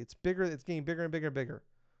popularity. It's bigger. It's getting bigger and bigger and bigger.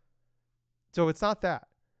 So it's not that.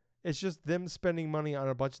 It's just them spending money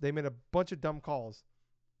on they made a bunch of dumb calls,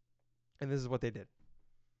 and this is what they did.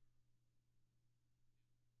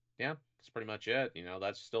 yeah, that's pretty much it.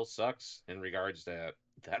 That still sucks in regards to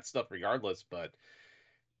that stuff regardless, but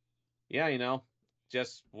yeah,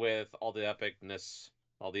 just with all the epicness,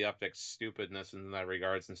 all the epic stupidness in that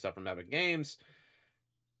regards and stuff from Epic Games,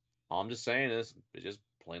 all I'm just saying is it just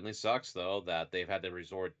plainly sucks though that they've had to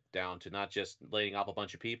resort down to not just laying off a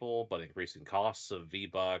bunch of people, but increasing costs of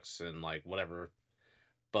V-Bucks and like whatever.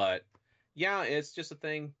 But Yeah, it's just a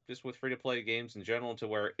thing, just with free to play games in general, to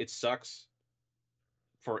where it sucks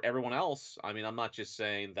for everyone else. I mean, I'm not just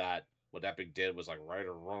saying that what Epic did was like right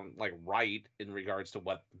or wrong, like right in regards to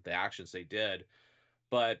what the actions they did,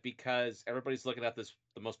 but because everybody's looking at this,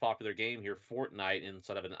 the most popular game here, Fortnite,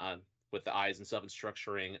 instead of an with the eyes and stuff, and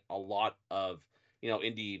structuring a lot of,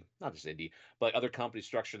 indie, not just indie, but other companies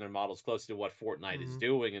structuring their models close to what Fortnite is Mm-hmm.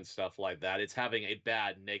 doing and stuff like that. It's having a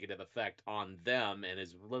bad negative effect on them, and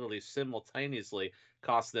is literally simultaneously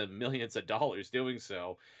cost them millions of dollars doing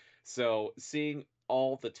so. So seeing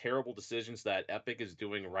all the terrible decisions that Epic is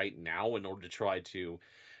doing right now in order to try to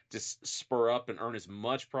just spur up and earn as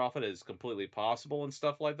much profit as completely possible and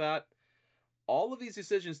stuff like that. All of these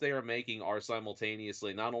decisions they are making are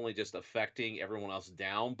simultaneously not only just affecting everyone else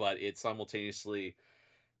down, but it's simultaneously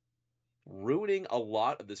ruining a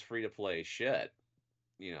lot of this free to play shit,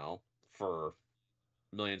 for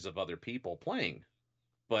millions of other people playing.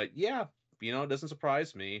 But yeah, it doesn't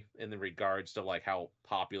surprise me in the regards to like how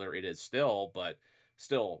popular it is still, but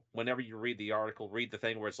still, whenever you read the article, read the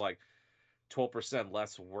thing where it's like 12%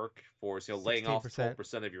 less workforce, laying off 16%.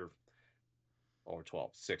 12% of your, or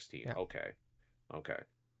 12, 16. Yeah. Okay. Okay.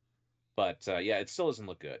 But yeah, it still doesn't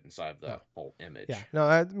look good inside of the No. whole Yeah. image. No.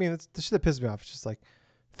 I mean, it's the shit that pisses me off. It's just like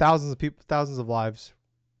thousands of people, thousands of lives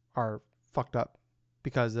are fucked up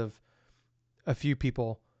because of a few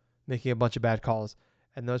people making a bunch of bad calls,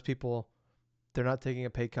 and those people, they're not taking a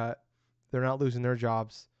pay cut, they're not losing their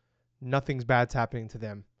jobs, nothing's bad's happening to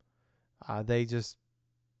them. They just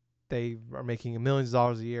they are making millions of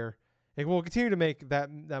dollars a year, and will continue to make that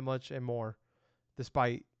much and more,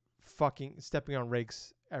 despite fucking stepping on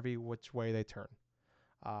rakes every which way they turn.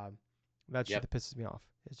 Um, that shit Yep. that pisses me off.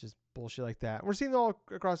 It's just bullshit like that. We're seeing it all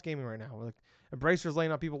across gaming right now. Like Embracer's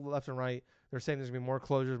laying off people left and right. They're saying there's gonna be more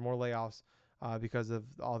closures, more layoffs, because of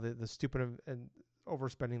all the stupid and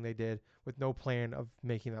overspending they did with no plan of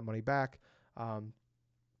making that money back. Um,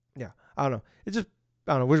 yeah, I don't know. It's just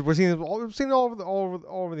I don't know. We're seeing it all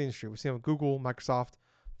over the industry. We're seeing it with Google, Microsoft,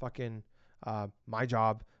 fucking my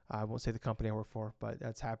job. I won't say the company I work for, but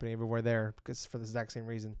that's happening everywhere there because for the exact same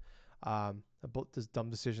reason. Just dumb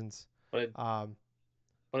decisions. But in, Um,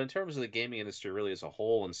 but in terms of the gaming industry really as a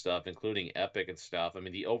whole and stuff, including Epic and stuff, I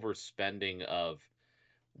mean, the overspending of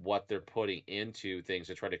what they're putting into things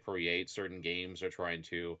to try to create certain games, or trying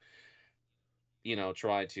to,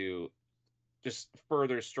 try to just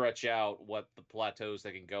further stretch out what the plateaus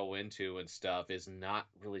they can go into and stuff, is not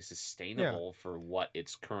really yeah, sustainable for what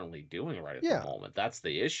it's currently doing right at the yeah. moment. That's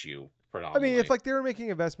the issue I mean, if predominantly. like they were making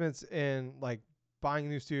investments in like buying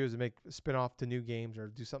new studios and make spin off to new games or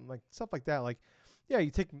do something like stuff like that, like yeah,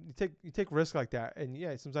 you take risk like that, and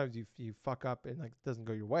yeah, sometimes you fuck up and like it doesn't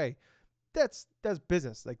go your way. That's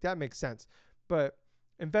business. Like that makes sense. But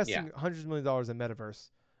Yeah. investing hundreds of million dollars in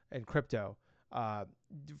metaverse and crypto, uh,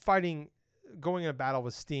 fighting, going in a battle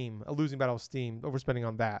with Steam, a losing battle with Steam, overspending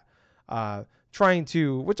on that, uh, trying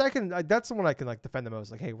to, which that's the one I can like defend the most.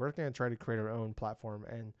 Like, hey, we're gonna try to create our own platform,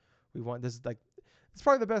 and we want this like, it's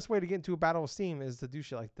probably the best way to get into a battle with Steam is to do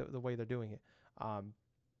shit like the way they're doing it. Um,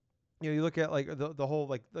 you look at like the whole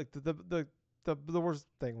like the worst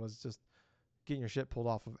thing was just getting your shit pulled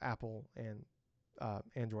off of Apple and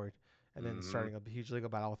Android, and then Hmm. starting a huge legal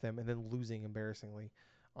battle with them, and then losing embarrassingly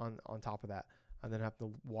on top of that, and then have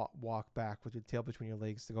to walk back with your tail between your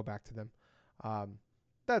legs to go back to them. Um,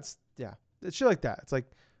 that's yeah, it's shit like that. It's like,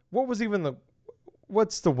 what was even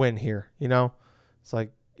what's the win here? It's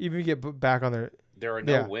like even if you get back on there, There are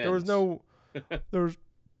no yeah, wins. there was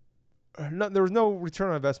there was no return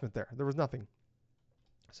on investment there. There was nothing.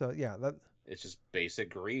 So yeah, It's just basic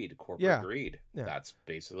greed, corporate yeah, greed. yeah. That's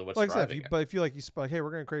basically what's Like I said, driving it. if you like hey,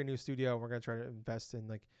 we're gonna create a new studio, and we're gonna try to invest in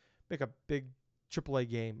like make a big AAA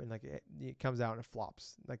game, and like it comes out and it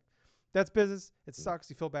flops. Like that's business. It Mm. sucks.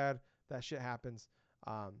 You feel bad. That shit happens.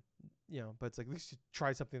 Um, but it's like at least you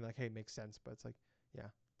try something like hey, it makes sense. But it's like yeah,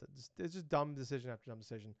 it's just dumb decision after dumb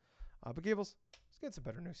decision. But Gables, let's get some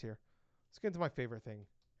better news here. Let's get into my favorite thing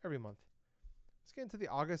every month. Let's get into the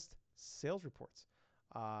August sales reports.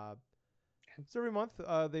 Uh, so every month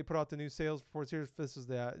they put out the new sales reports. Here, this is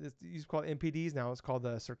it used to call it MPDs. Now it's called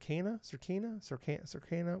the Circana,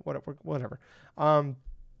 whatever. Um,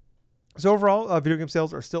 so overall, video game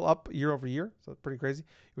sales are still up year over year. So it's pretty crazy.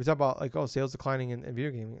 We talk about like sales declining in video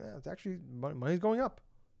gaming. It's actually money's going up.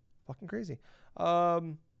 Fucking crazy. I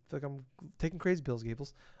feel like I'm taking crazy pills,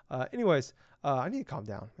 Gables. Anyways, I need to calm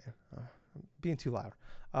down, man. I'm being too loud.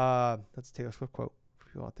 That's a Taylor Swift quote for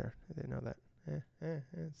people out there. I didn't know that. Yeah.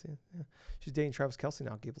 She's dating Travis Kelsey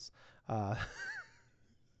now, Gables. Uh,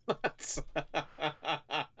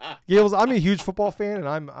 Gables, I'm a huge football fan, and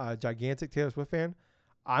I'm a gigantic Taylor Swift fan.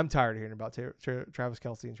 I'm tired of hearing about Travis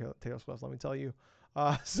Kelce and Taylor Swift. Let me tell you.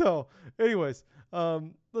 So, anyways,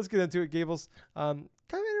 let's get into it, Gables. Kind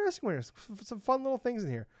of interesting winners. Some fun little things in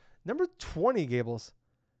here. Number 20, Gables.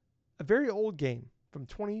 A very old game from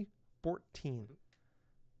 2014.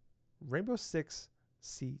 Rainbow Six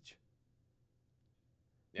Siege.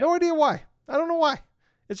 Yep. No idea why. I don't know why.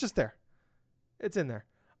 It's just there. It's in there.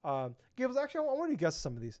 Gables, actually, I want you to guess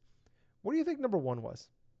some of these. What do you think number 1 was?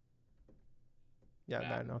 Yeah,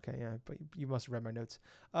 Madden. Okay, yeah, but you must have read my notes.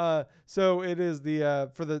 So it is the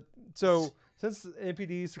since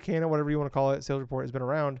NPD, Circana, whatever you want to call it, sales report has been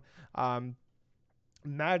around.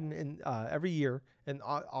 Madden in every year in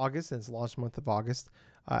August, and it's the launch month of August.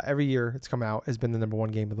 Every year it's come out has been the number 1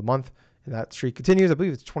 game of the month, and that streak continues. I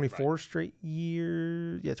believe it's 24 straight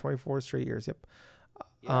years. Yeah, 24 straight years. Yep.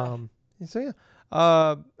 Yeah. So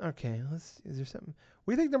yeah. Okay. Is there something?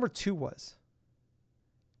 What do you think number 2 was?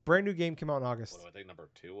 Brand new game came out in August. What do I think number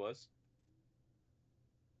 2 was?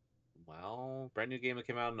 Well, brand new game that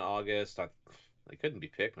came out in August. They couldn't be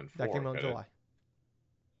Pikmin 4. That came out in July.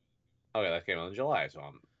 Okay, that came out in July, so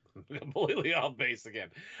I'm completely off base again.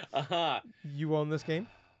 You own this game?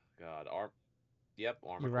 God,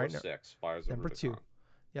 Armored Core 6. Fires number of 2.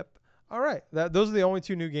 Yep. All right. Those are the only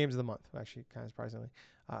 2 new games of the month. Actually, kind of surprisingly.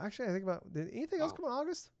 Actually, I think did anything else come in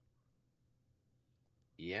August?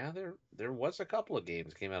 Yeah, there was a couple of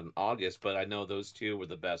games came out in August, but I know those 2 were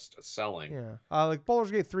the best selling. Yeah. Like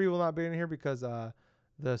Baldur's Gate 3 will not be in here because the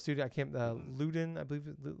studio Luden, I believe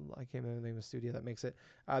I can't remember the name of the studio that makes it.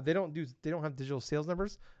 They don't have digital sales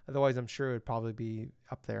numbers. Otherwise, I'm sure it would probably be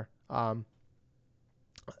up there.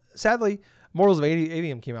 Sadly, Mortals of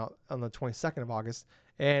Avium came out on the 22nd of August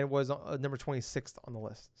and was number 26th on the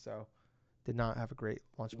list. So did not have a great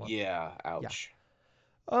launch month. Yeah, ouch. Yeah.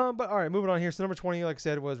 But all right, moving on here. So number 20, like I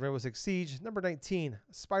said, was Rainbow Six Siege. Number 19,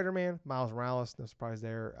 Spider-Man, Miles Morales. No surprise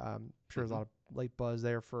there. I'm sure there's a lot of late buzz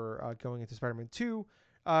there for going into Spider-Man 2.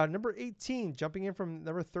 Number 18, jumping in from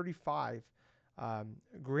number 35,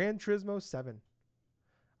 Gran Turismo 7.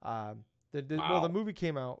 Well, the movie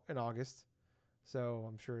came out in August, so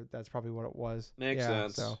I'm sure that's probably what it was. Makes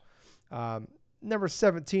sense. So, number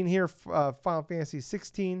 17 here, Final Fantasy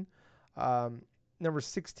 16. Number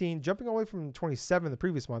 16, jumping away from 27 the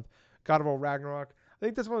previous month, God of War Ragnarok. I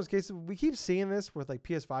think that's one of those cases we keep seeing this with like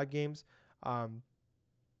PS5 games,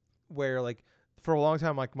 where like for a long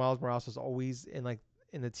time like Miles Morales was always in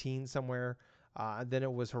the teens somewhere. And then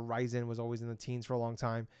it was Horizon was always in the teens for a long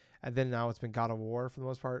time, and then now it's been God of War for the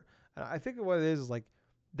most part. And I think what it is like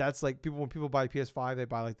that's like when people buy PS5, they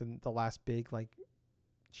buy like the last big like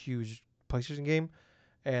huge PlayStation game,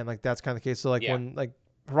 and like that's kind of the case. So like when like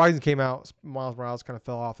Horizon came out, Miles Morales kind of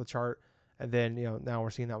fell off the chart, and then now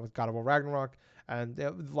we're seeing that with God of War Ragnarok, and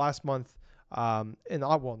last month, because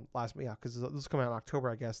this is coming out in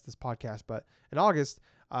October, I guess this podcast, but in August,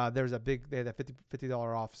 they had a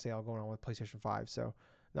 $50 off sale going on with PlayStation 5, so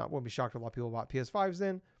wouldn't be shocked if a lot of people bought PS5s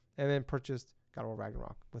then, and then purchased God of War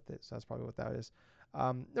Ragnarok with it, so that's probably what that is.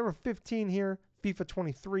 Number 15 here, FIFA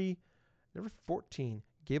 23. Number 14,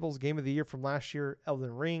 Gable's Game of the Year from last year,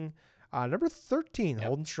 Elden Ring. Number 13,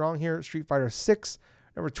 holding strong here, Street Fighter 6.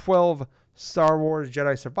 Number 12, Star Wars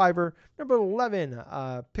Jedi Survivor. Number 11,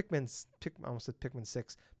 I almost said Pikmin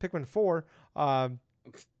 6. Pikmin 4.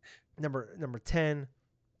 Number 10,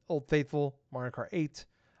 Old Faithful, Mario Kart 8.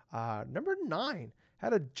 Number 9, had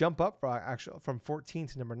to jump up from 14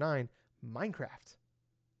 to number 9, Minecraft.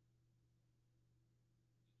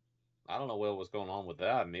 I don't know what was going on with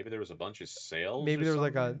that. Maybe there was a bunch of sales. Maybe there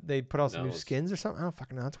was they put out some new skins or something. I don't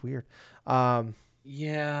fucking know. That's weird.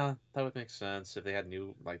 Yeah, that would make sense if they had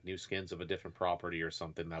new skins of a different property or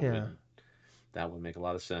something. That would make a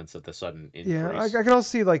lot of sense at the sudden increase. Yeah, I can also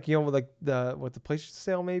see with the PlayStation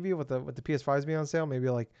sale, maybe with the PS5s being on sale, maybe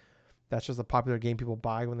like that's just a popular game people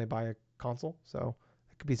buy when they buy a console. So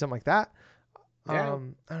it could be something like that. Yeah. I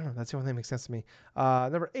don't know. That's the only thing that makes sense to me.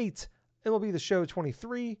 Number 8, MLB The Show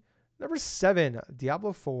 23. Number 7,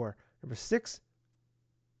 Diablo 4. Number 6,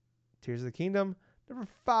 Tears of the Kingdom. Number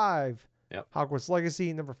 5, Hogwarts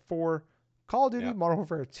Legacy. Number 4, Call of Duty Modern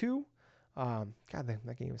Warfare 2. God,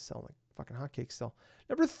 that game is selling like fucking hotcakes still.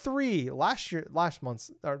 Number 3,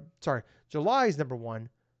 July's number 1,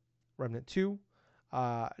 Remnant 2.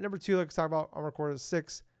 Number 2, let's talk about Armored Core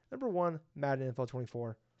 6. Number 1, Madden NFL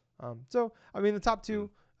 24. So, I mean, the top 2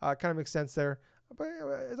 kind of makes sense there. But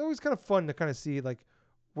it's always kind of fun to kind of see like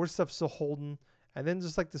where stuff's still holding, and then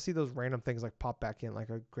just like to see those random things like pop back in, like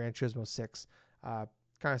a Gran Turismo 6, kind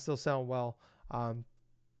of still sound well.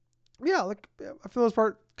 Like for the most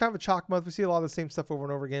part, kind of a chalk month. We see a lot of the same stuff over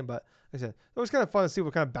and over again, but like I said, it was kind of fun to see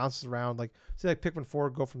what kind of bounces around. Like see like Pikmin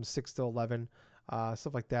 4 go from 6 to 11.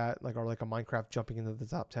 stuff like that, like or like a Minecraft jumping into the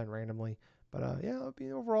top 10 randomly. But yeah, it'll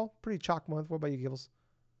be overall pretty chalk month. What about you, Gibbles?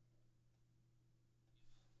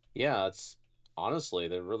 Yeah, it's honestly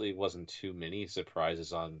there really wasn't too many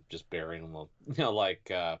surprises on just burying them.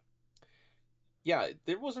 Yeah,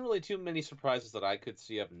 there wasn't really too many surprises that I could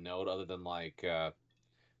see of note other than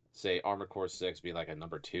say Armored Core 6 being like a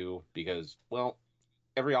number 2 because well,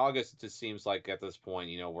 every August it just seems like at this point,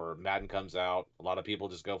 where Madden comes out, a lot of people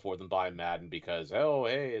just go forth and buy Madden because oh,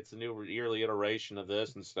 hey, it's a new yearly iteration of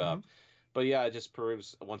this and stuff. Mm-hmm. But yeah, it just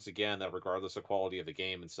proves once again that regardless of quality of the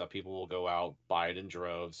game and stuff, people will go out, buy it in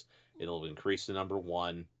droves. It'll increase to number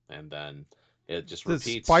 1 and then it just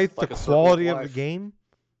repeats Despite the like a circle of quality of the life. game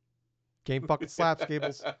fucking slaps,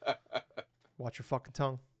 Gables. Watch your fucking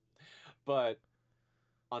tongue. But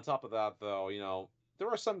on top of that, though, there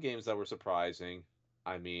are some games that were surprising.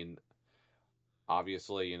 I mean,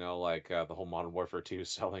 obviously, the whole Modern Warfare 2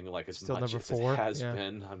 selling like as Still much number as it 4. has Yeah.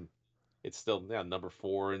 been. It's still number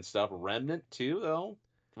 4 and stuff. Remnant 2 though,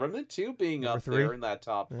 Remnant 2 being Number up 3. there in that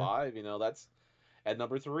top Yeah. 5, that's at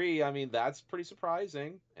number 3. I mean, that's pretty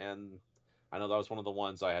surprising, and I know that was one of the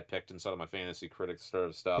ones I had picked inside of my fantasy critics sort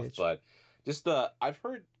of stuff. Bitch. But just the I've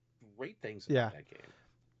heard great things about Yeah. that game.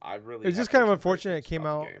 I It really was have just kind heard of some great unfortunate. It things came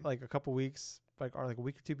about the out game. like a couple weeks, or like a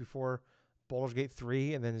week or two before Baldur's Gate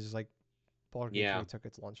 3, and then it's just like Baldur's Gate Yeah, 3 took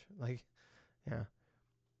its lunch. Like, yeah.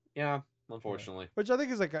 yeah, Yeah. unfortunately. Which I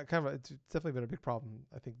think is like kind of it's definitely been a big problem.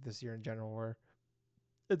 I think this year in general, where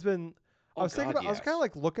it's been. Oh God, I was kind of yes.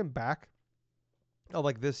 like looking back at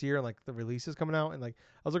like this year and like the releases coming out, and like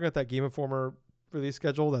I was looking at that Game Informer release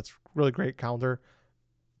schedule. That's really great calendar,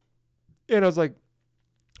 and I was like,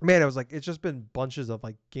 man, it was like it's just been bunches of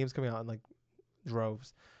like games coming out in like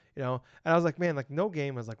droves, you know. And I was like, man, like no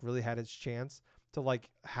game has like really had its chance to like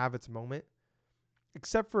have its moment,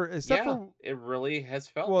 except Yeah, for it really has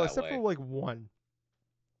felt well, that except for way. like one,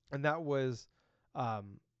 and that was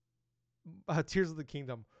um Tears of the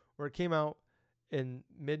Kingdom, where it came out in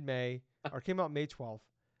mid May or came out May 12th,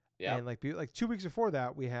 Yeah. and like 2 weeks before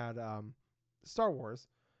that we had Star Wars.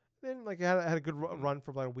 Then like it had a good Hmm. run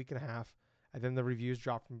for about a week and a half, and then the reviews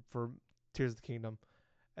dropped for Tears of the Kingdom,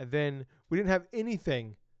 and then we didn't have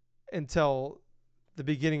anything until the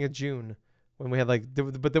beginning of June when we had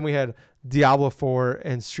but then we had Diablo 4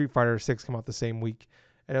 and Street Fighter 6 come out the same week,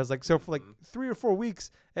 and it was like so for like Hmm. 3 or 4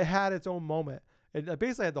 weeks it had its own moment. It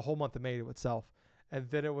basically had the whole month of May to itself, and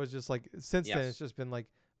then it was just like since then it's Yes, just been like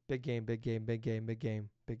big game, big game, big game, big game,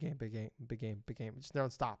 big game, big game, big game, big game. It just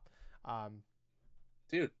don't stop. Um,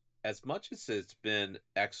 dude. As much as it's been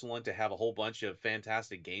excellent to have a whole bunch of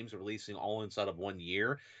fantastic games releasing all inside of 1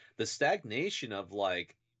 year, the stagnation of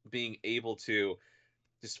like being able to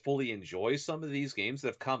just fully enjoy some of these games that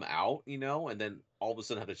have come out, and then all of a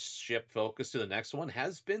sudden have to shift focus to the next one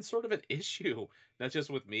has been sort of an issue, not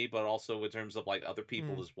just with me, but also in terms of like other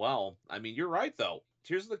people mm, as well. I mean, you're right though.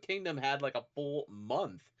 Tears of the Kingdom had like a full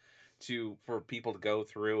month to for people to go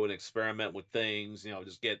through and experiment with things,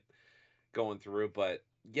 just get going through. But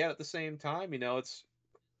yet at the same time, it's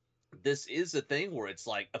this is a thing where it's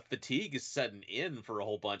like a fatigue is setting in for a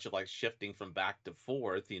whole bunch of like shifting from back to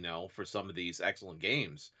forth, for some of these excellent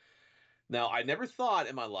games. Now, I never thought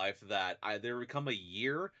in my life that there would come a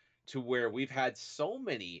year to where we've had so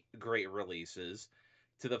many great releases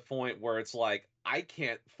to the point where it's like I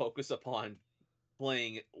can't focus upon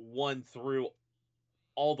playing one through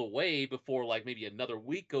all the way before like maybe another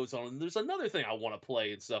week goes on and there's another thing I want to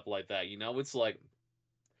play and stuff like that. It's like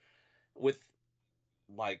with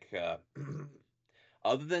like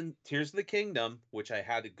other than Tears of the Kingdom, which I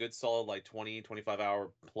had a good solid like 20-25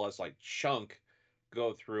 hour plus like chunk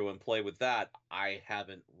go through and play with that, I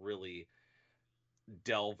haven't really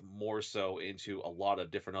delve more so into a lot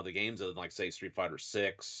of different other games other than like say Street Fighter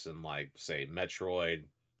 6 and like say Metroid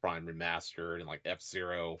Prime Remastered and like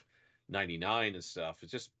F-Zero 99 and stuff.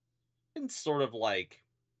 It's just been sort of like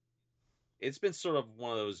it's been sort of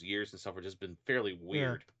one of those years and stuff where it's just been fairly yeah,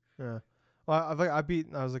 weird. yeah. Well, I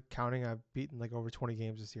beaten. I was like counting. I've beaten like over 20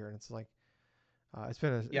 games this year, and it's like it's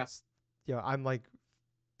been Yeah, I'm like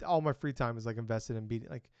all my free time is like invested in beating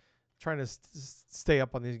like trying to stay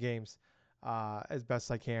up on these games as best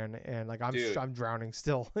I can, and like dude, I'm drowning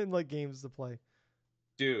still in like games to play.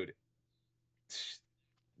 dude,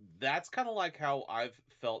 that's kind of like how I've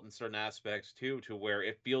felt in certain aspects too, to where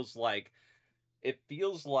it feels like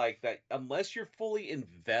that unless you're fully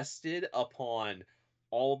invested upon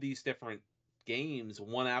all these different games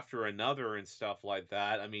one after another and stuff like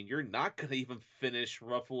that, I mean, you're not going to even finish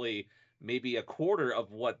roughly maybe a quarter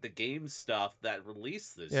of what the game stuff that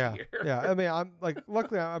released this Yeah, year. yeah. I mean, I'm like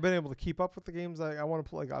luckily I've been able to keep up with the games I want to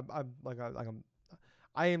play. Like I'm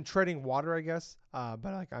I am treading water, I guess. But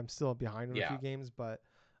like I'm still behind on a few Yeah. games, but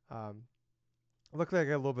um, luckily I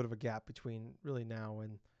got a little bit of a gap between really now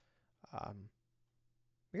and um,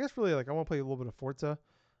 I guess really like I want to play a little bit of Forza.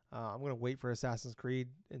 I'm gonna wait for Assassin's Creed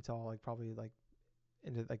until like probably like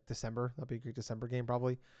into like December. That'll be a great December game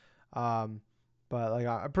probably. Um, but like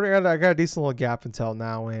I got a decent little gap until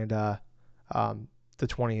now and um, the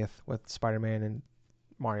 20th with Spider-Man and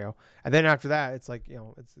Mario, and then after that it's like it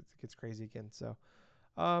gets crazy again. So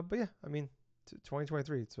but yeah, I mean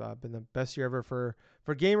 2023 it's been the best year ever for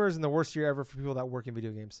gamers and the worst year ever for people that work in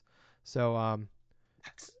video games. So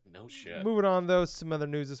That's no shit. moving on though, some other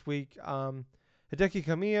news this week. Hideki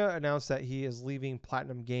Kamiya announced that he is leaving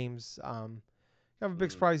Platinum Games. Kind of a big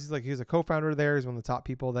Mm, surprise. He's a co-founder there. He's one of the top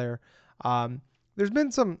people there. There's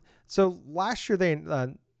been some. So last year they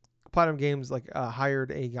Platinum Games like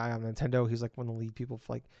hired a guy on Nintendo. He's like one of the lead people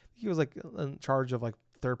for like he was like in charge of like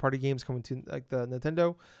third-party games coming to like the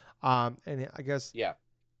Nintendo. And I guess yeah.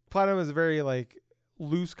 Platinum is a very like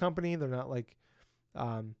loose company. They're not like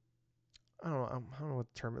um, I don't know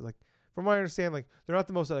what the term is. Like from what I understand, like they're not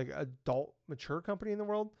the most like adult mature company in the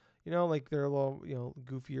world. Like they're a little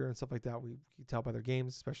goofier and stuff like that. We can tell by their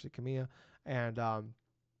games, especially Kamiya. And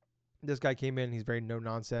this guy came in. He's very no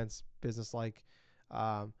nonsense, business like,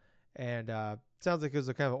 um, and sounds like it was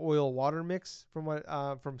a kind of oil water mix from what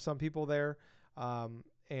from some people there.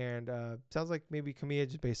 And sounds like maybe Kamiya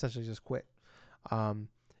just essentially just quit.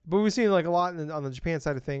 But we've seen like a lot on the Japan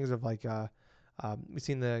side of things of like we've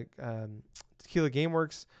seen the Tequila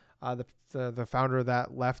GameWorks, the founder of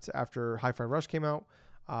that left after Hi-Fi Rush came out,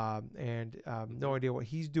 and Hmm. no idea what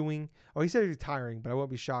he's doing. Oh, he said he's retiring, but I won't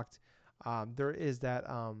be shocked. There is that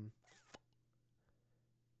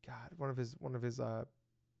God, one of his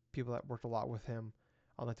people that worked a lot with him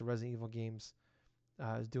on like the Resident Evil games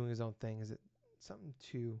is doing his own thing. Is it something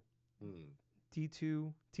to Mm.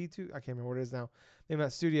 D2 T2? I can't remember what it is now. Name of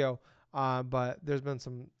that studio. But there's been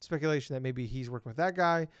some speculation that maybe he's working with that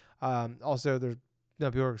guy. Also, there's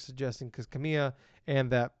people are suggesting because Kamiya and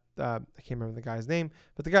that I can't remember the guy's name,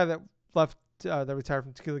 but the guy that left that retired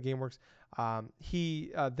from Tequila GameWorks,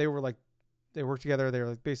 he they were like they worked together. They were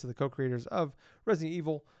like basically the co-creators of Resident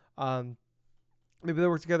Evil. Um, Maybe they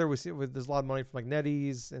work together with there's a lot of money from like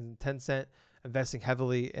NetEase and Tencent investing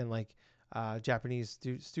heavily in like Japanese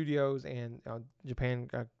studios and Japan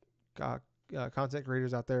content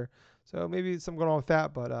creators out there. So maybe something going on with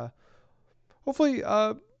that, but hopefully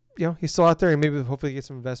he's still out there and maybe hopefully get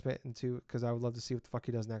some investment into because I would love to see what the fuck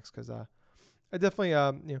he does next because I definitely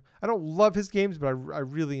I don't love his games but I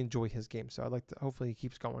really enjoy his games so I'd like to hopefully he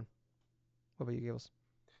keeps going. What about you, Gills?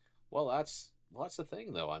 Well, that's the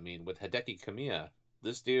thing though. I mean, with Hideki Kamiya,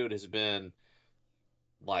 this dude has been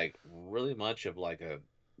like really much of like a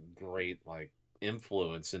great like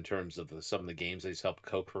influence in terms of some of the games that he's helped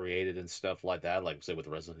co-created and stuff like that, like say with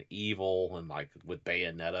Resident Evil and like with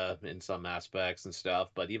Bayonetta in some aspects and stuff.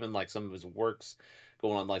 But even like some of his works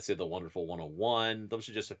going on, like say the Wonderful 101, those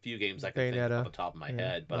are just a few games I can think of off Bayonetta. the top of my Yeah.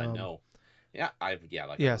 head. But I know, yeah, like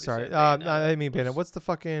I've Yeah, already sorry. said, No, I Bayonetta didn't mean Bayonetta. was What's the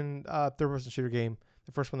fucking third-person shooter game?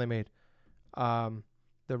 The first one they made. Um,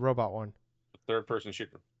 the robot one. third person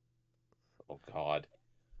shooter. Oh God.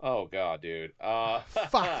 Oh God, dude.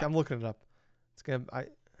 Fuck, I'm looking it up. It's gonna.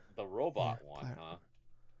 The Yeah. robot one, huh?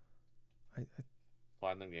 I,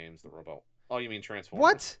 Platinum Games, the robot. Oh, you mean Transformers?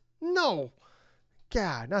 what? No.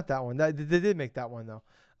 God, not that one. They did make that one though.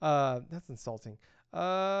 That's insulting.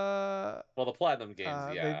 Uh, Well, the Platinum Games,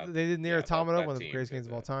 they yeah, they did Near yeah, that Automata, that one of the team greatest did games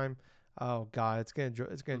of all that. time. Oh God, it's gonna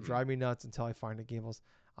Hmm. drive me nuts until I find it, Gables.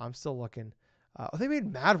 I'm still looking. They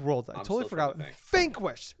made Mad World. I I'm totally still trying to forgot. think.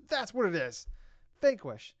 Vanquish. That's what it is.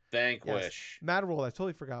 Vanquish. Yes, Vanquish, Mad World. I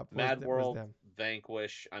totally forgot Mad was World, them.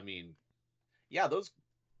 Vanquish. I mean, yeah, those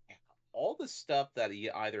all the stuff that he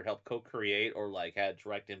either helped co-create or like had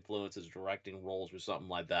direct influences, directing roles or something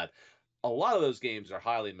like that. A lot of those games are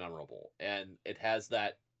highly memorable, and it has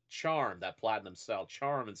that charm, that platinum style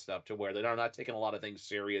charm and stuff, to where they're not taking a lot of things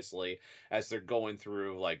seriously as they're going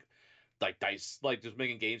through like dice like just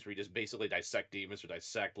making games where you just basically dissect demons or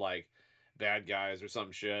dissect like bad guys or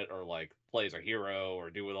some shit or like play as a hero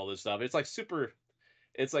or do with all this stuff. It's like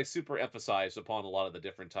super emphasized upon a lot of the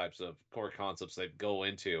different types of core concepts they go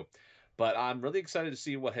into. But I'm really excited to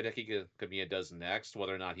see what Hideki Kamiya does next,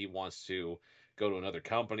 whether or not he wants to go to another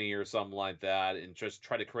company or something like that and just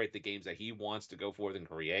try to create the games that he wants to go forth and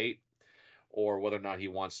create, or whether or not he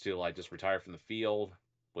wants to like just retire from the field,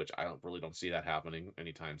 which I don't see that happening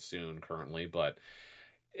anytime soon currently. But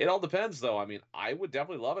it all depends, though. I mean, I would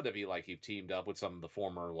definitely love it if he teamed up with some of the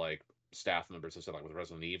former like staff members, so like with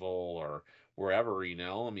Resident Evil or wherever.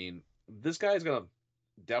 I mean, this guy's gonna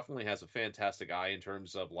definitely has a fantastic eye in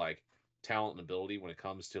terms of like talent and ability when it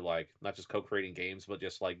comes to like not just co-creating games, but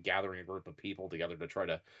just like gathering a group of people together to try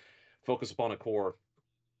to focus upon a core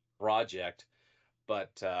project.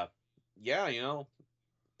 But yeah,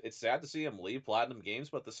 it's sad to see him leave Platinum Games,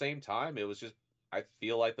 but at the same time, it was just I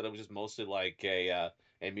feel like that it was just mostly like a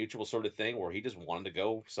mutual sort of thing where he just wanted to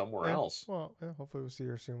go somewhere Yeah. else. Well, yeah, hopefully we'll see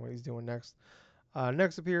here soon what he's doing next.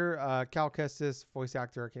 Next up here, Cal Kestis, voice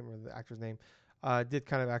actor, I can't remember the actor's name, did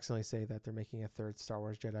kind of accidentally say that they're making a third Star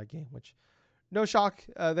Wars Jedi game, which no shock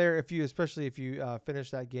there if you, especially if you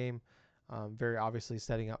finish that game. Very obviously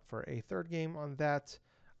setting up for a third game on that.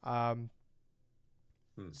 Um,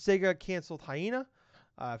 Hmm. Sega canceled Hyena.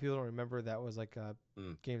 If you don't remember, that was like a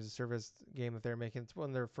Hmm. games of service game that they're making. It's one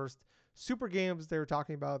of their first super games they were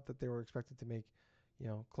talking about that they were expected to make,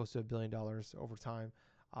 close to $1 billion over time.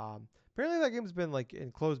 Apparently that game's been like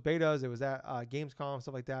in closed betas. It was at Gamescom,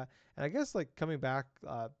 stuff like that. And I guess like coming back,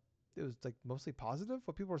 it was like mostly positive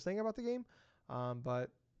what people were saying about the game,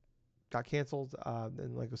 but got canceled.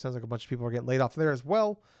 And like it sounds like a bunch of people are getting laid off there as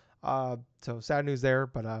well. So sad news there.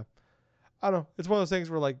 But I don't know. It's one of those things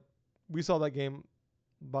where like we saw that game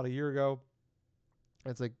about a year ago.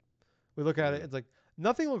 And it's like we look at it. Hmm. It's like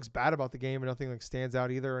nothing looks bad about the game, and nothing like stands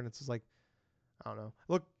out either. And it's just like I don't know.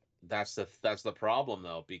 Look, That's the problem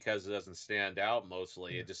though, because it doesn't stand out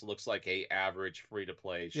mostly. yeah, It just looks like a average free to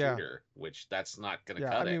play yeah, shooter, which that's not gonna yeah.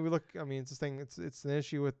 cut I it. mean, we look. I mean, it's this thing. It's an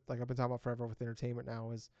issue with like I've been talking about forever with entertainment now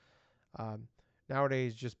is um,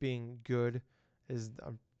 nowadays just being good is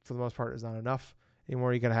for the most part is not enough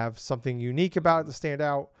anymore. You got to have something unique about it Hmm. to stand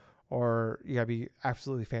out, or you got to be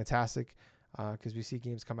absolutely fantastic. Because we see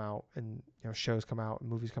games come out and shows come out and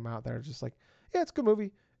movies come out that are just like, yeah, it's a good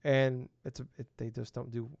movie, and they just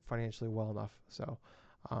don't do financially well enough. So,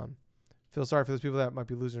 um, feel sorry for those people that might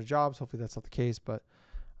be losing their jobs. Hopefully that's not the case, but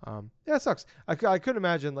yeah, it sucks. I couldn't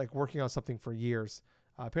imagine like working on something for years.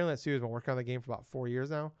 Apparently that studio's been working on the game for about 4 years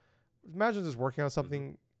now. Imagine just working on Hmm.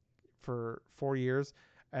 something for 4 years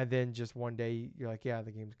and then just one day you're like, yeah,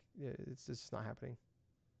 the game's it's just not happening.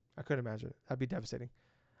 I couldn't imagine it. That'd be devastating.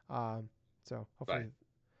 Um, so Right. hopefully,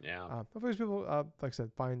 Yeah. hopefully people, like I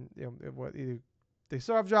said, find what either they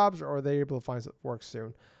still have jobs or they're able to find work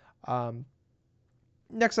soon. Um,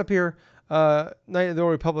 Next up here, Knight of the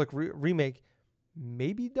Old Republic remake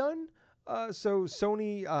may be done. So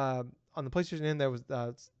Sony on the PlayStation end, that was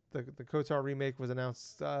the KOTOR remake was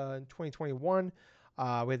announced in 2021. We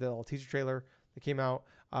had the little teaser trailer that came out.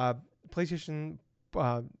 PlayStation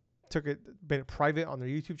uh, took it, made it private on their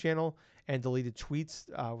YouTube channel and deleted tweets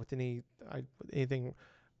with anything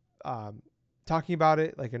um, talking about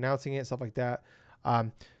it, like announcing it, stuff like that.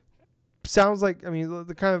 Um, Sounds like, I mean,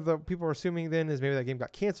 the kind of the people are assuming then is maybe that game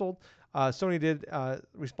got canceled. Sony did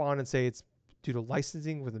respond and say it's due to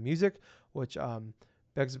licensing with the music, which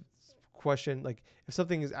begs the question, like if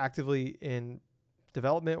something is actively in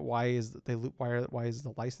development, why is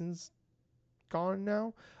the license gone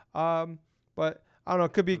now? But I don't know.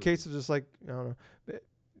 It could be a Hmm. case of just like I don't know,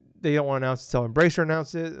 they don't want to announce it until Embracer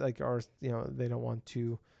announce it, like or they don't want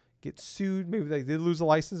to get sued. Maybe they did lose the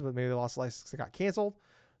license, but maybe they lost the license. They got canceled.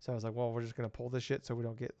 So I was like, well, we're just gonna pull this shit so we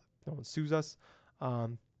don't get no one sues us.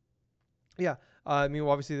 Um, yeah. I mean,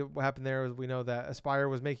 well, obviously, what happened there is we know that Aspire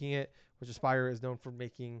was making it, which Aspire is known for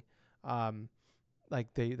making, um,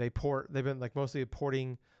 like they've been like mostly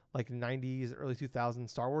porting like 90s, early 2000s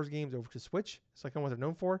Star Wars games over to Switch. It's like what they're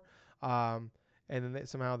known for. Um, and then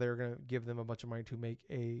somehow they're gonna give them a bunch of money to make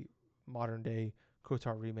a modern day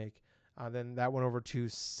KOTOR remake. Then that went over to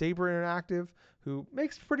Saber Interactive, who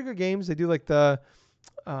makes pretty good games. They do like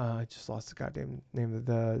I just lost the goddamn name of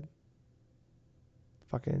the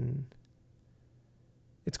fucking.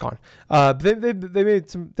 It's gone. They made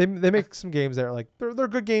some they make some games that are like they're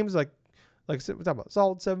good games like we're talking about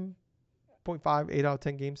solid 7.5 8 out of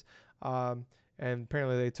 10 games. Um, and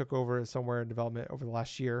apparently they took over somewhere in development over the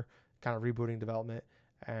last year, kind of rebooting development.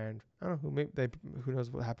 And I don't know who knows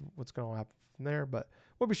what's going to happen from there. But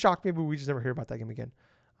we'll be shocked. Maybe we just never hear about that game again.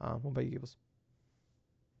 What about you, Gables?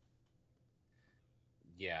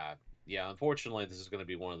 Yeah. Yeah. Unfortunately, this is going to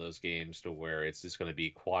be one of those games to where it's just going to be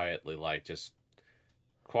quietly like just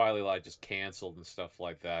canceled and stuff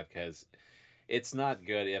like that because it's not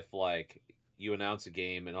good if like you announce a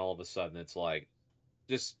game and all of a sudden it's like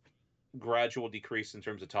just gradual decrease in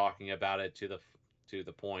terms of talking about it to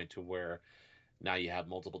the point to where now you have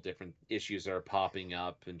multiple different issues that are popping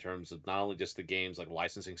up in terms of not only just the games like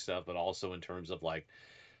licensing stuff but also in terms of like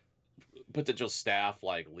potential staff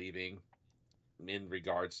like leaving in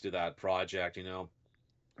regards to that project.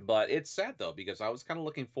 But it's sad though because I was kind of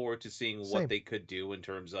looking forward to seeing what Same. they could do in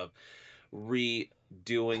terms of re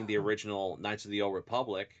doing the original Knights of the Old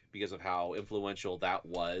Republic because of how influential that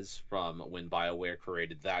was from when BioWare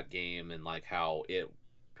created that game, and like how it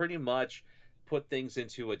pretty much put things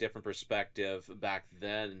into a different perspective back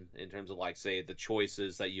then in terms of like say the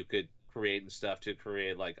choices that you could create and stuff to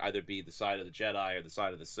create like either be the side of the Jedi or the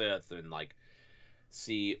side of the Sith, and like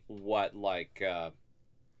see what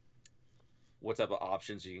type of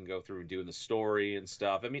options you can go through and do in the story and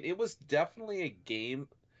stuff. I mean, it was definitely a game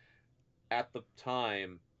at the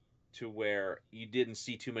time to where you didn't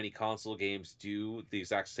see too many console games do the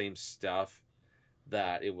exact same stuff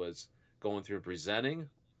that it was going through and presenting,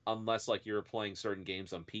 unless like you were playing certain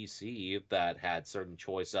games on PC that had certain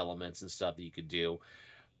choice elements and stuff that you could do.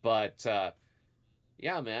 But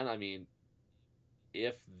yeah, man, I mean,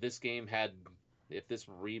 if this game had, if this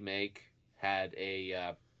remake had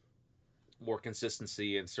a more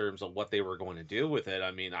consistency in terms of what they were going to do with it,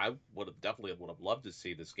 I mean, I would have loved to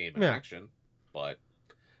see this game in Yeah. action, but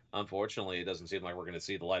unfortunately, it doesn't seem like we're going to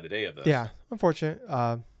see the light of day of this. Yeah. Unfortunate.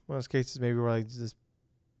 One of those cases maybe where like just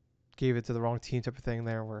gave it to the wrong team type of thing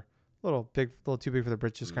there, where a little big, a little too big for the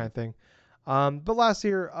britches kind Mm, of thing. But last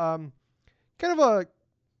year, kind of a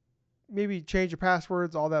maybe change your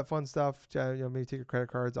passwords, all that fun stuff. Maybe take your credit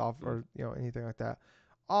cards off mm. or anything like that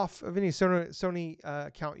off of any Sony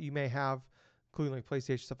account you may have, including like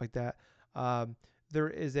PlayStation stuff like that. Um, there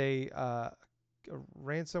is a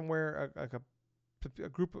ransomware, a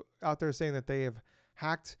group out there saying that they have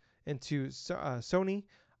hacked into Sony.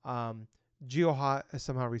 Um, GeoHot has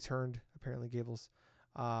somehow returned. Apparently, Gables.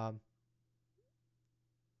 Um,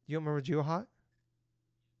 you don't remember GeoHot?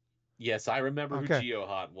 Yes, I remember who Okay.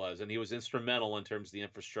 GeoHot was, and he was instrumental in terms of the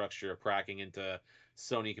infrastructure of cracking into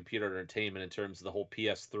Sony Computer Entertainment in terms of the whole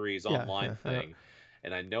PS3's Yeah, online yeah, I know. thing.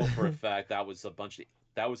 And I know for a fact that was a bunch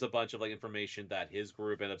of like information that his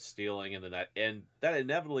group ended up stealing, and then that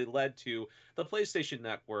inevitably led to the PlayStation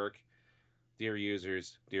Network, dear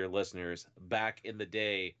users, dear listeners, back in the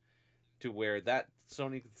day, to where that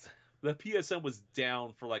Sony the PSN was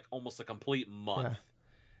down for like almost a complete month. Yeah,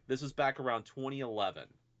 This was back around 2011.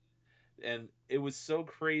 And it was so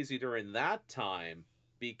crazy during that time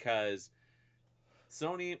because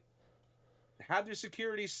Sony had their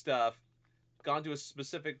security stuff gone to a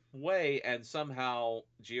specific way, and somehow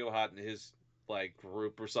GeoHot and his like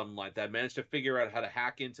group or something like that managed to figure out how to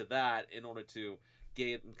hack into that in order to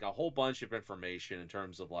get a whole bunch of information in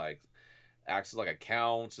terms of like access like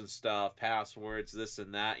accounts and stuff, passwords, this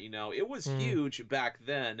and that. It was mm. huge back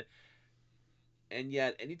then, and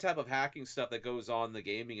yet any type of hacking stuff that goes on in the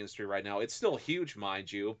gaming industry right now, it's still huge,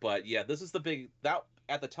 mind you. But yeah, this is the big that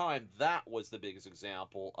at the time that was the biggest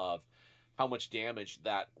example of how much damage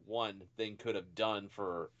that one thing could have done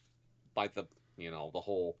for like the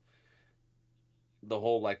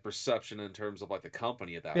whole like perception in terms of like the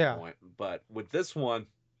company at that Yeah. point. But with this one,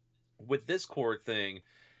 with this core thing,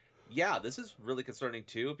 yeah, this is really concerning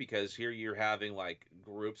too, because here you're having like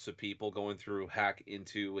groups of people going through hack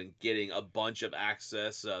into and getting a bunch of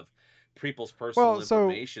access of people's personal Well, so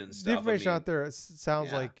information and the stuff. I information out mean, there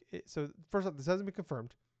sounds yeah, like so. First off, this hasn't been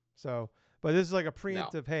confirmed. So, but this is like a no,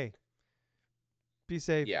 preemptive. Hey, be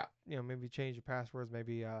safe. yeah, Maybe change your passwords.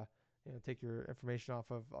 Maybe take your information off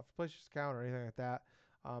your PlayStation account or anything like that.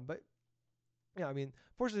 But yeah, I mean,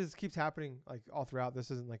 fortunately, this keeps happening like all throughout.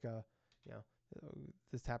 This isn't like a you know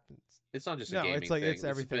this happens. it's not just a No, it's gaming like it's thing.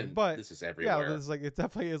 everything. But This is yeah, this everywhere. is like it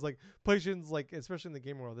definitely is like PlayStation's like especially in the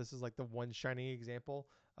game world. This is like the one shining example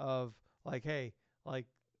of like hey like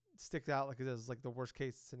sticks out like it is like the worst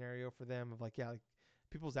case scenario for them of like yeah like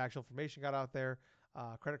people's actual information got out there,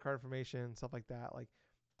 credit card information stuff like that. Like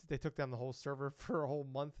they took down the whole server for a whole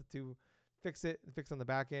month to fix on the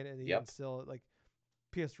back end, and even Yep. still like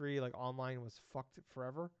PS3 like online was fucked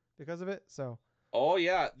forever because of it. So Oh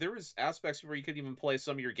yeah, there was aspects where you couldn't even play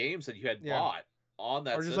some of your games that you had yeah, bought on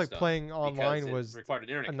or that just like system playing because online it was required an a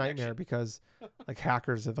internet nightmare connection. because like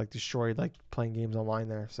hackers have like destroyed like playing games online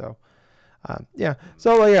there. So yeah, Mm,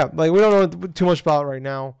 so yeah, like we don't know too much about it right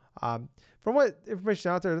now. From what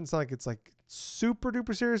information out there, it doesn't sound like it's like super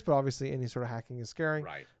duper serious, but obviously any sort of hacking is scary.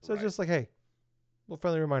 right, So right. just like hey, little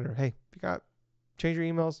friendly reminder. Hey, if you got change your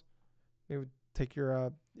emails, maybe take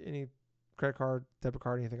your any credit card, debit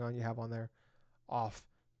card, anything on you have on there off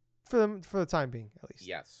for the time being at least.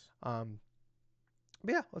 Yes. Um,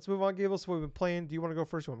 but yeah, let's move on, Gable. So we've been playing. Do you want to go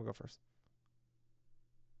first? Or you want me to go first?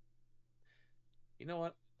 You know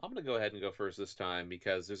what? I'm going to go ahead and go first this time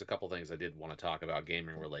because there's a couple things I did want to talk about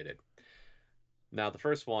gaming Cool. related. Now, the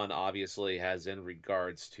first one obviously has in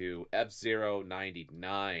regards to F-Zero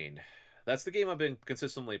 99. That's the game I've been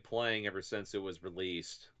consistently playing ever since it was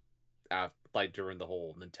released, like during the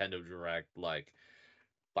whole Nintendo Direct, like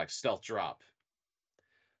stealth drop.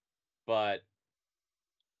 But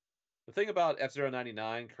the thing about F-Zero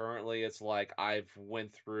 99 currently, it's like I've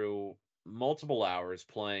went through multiple hours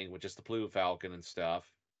playing with just the Blue Falcon and stuff.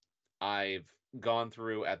 I've gone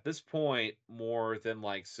through at this point more than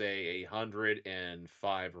like say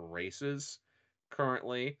 105 races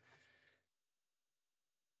currently.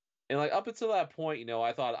 And like up until that point,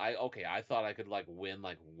 I thought I could like win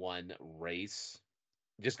like one race.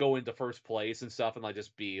 Just go into first place and stuff and like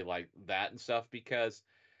just be like that and stuff because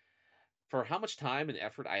for how much time and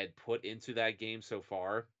effort I had put into that game so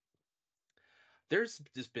far, there's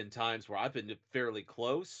just been times where I've been fairly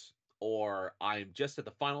close, or I'm just at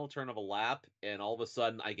the final turn of a lap, and all of a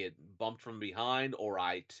sudden I get bumped from behind, or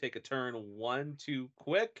I take a turn one too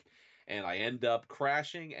quick, and I end up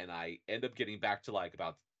crashing, and I end up getting back to like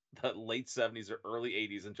about the late 70s or early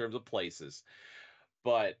 80s in terms of places.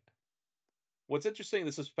 But what's interesting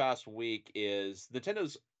this past week is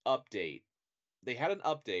Nintendo's update. They had an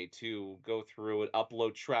update to go through and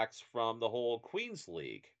upload tracks from the whole Queens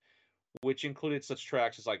League, which included such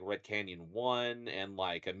tracks as like Red Canyon 1 and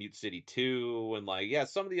like a Mute City 2 and like yeah,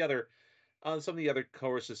 some of the other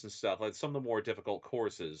courses and stuff, like some of the more difficult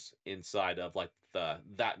courses inside of like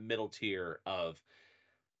that middle tier of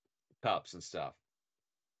cups and stuff.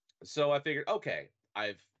 So I figured, okay,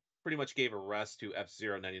 I've pretty much gave a rest to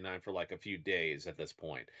F-Zero 99 for like a few days at this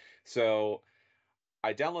point. So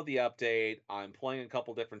I download the update. I'm playing a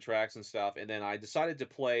couple different tracks and stuff, and then I decided to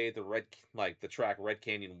play the track Red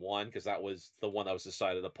Canyon 1 because that was the one that was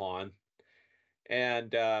decided upon.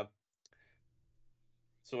 And so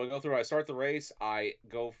I go through. I start the race. I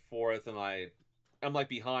go forth, and I'm like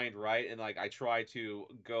behind, right? And like I try to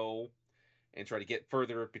go and try to get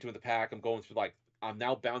further between the pack. I'm going through like I'm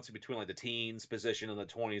now bouncing between like the teens position and the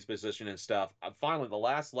 20s position and stuff. Finally, the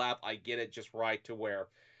last lap, I get it just right to where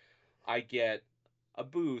I get a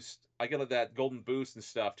boost. I get that golden boost and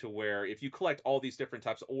stuff to where if you collect all these different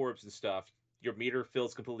types of orbs and stuff, your meter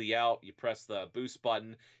fills completely out. You press the boost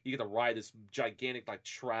button. You get to ride this gigantic like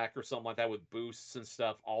track or something like that with boosts and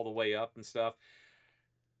stuff all the way up and stuff.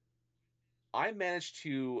 I managed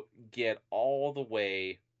to get all the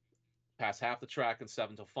way past half the track and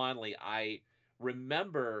stuff until finally I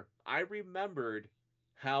remembered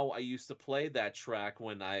how I used to play that track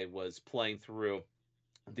when I was playing through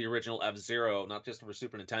the original F-Zero, not just for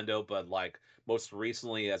Super Nintendo, but like most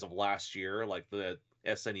recently as of last year, like the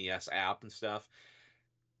SNES app and stuff.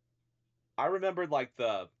 I remembered like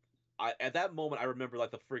at that moment I remember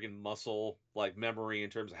like the friggin' muscle like memory in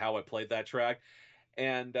terms of how I played that track,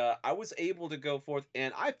 and I was able to go forth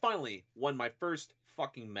and I finally won my first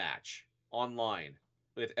fucking match online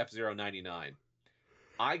with F-Zero 99.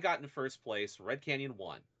 I got in first place. Red Canyon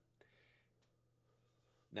won.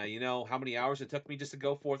 Now you know how many hours it took me just to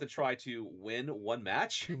go forth and try to win one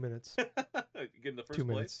match. 2 minutes. Get in the Two first place.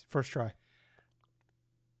 minutes. First try.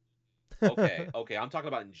 Okay, okay, I'm talking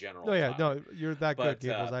about in No, general yeah, time. no, you're that good, But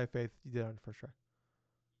Gables. I have faith. You did it on the first try.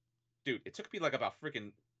 dude, it took me like about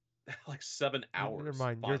freaking like 7 Never hours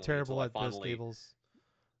mind. You're finally until terrible I at this, finally Gables.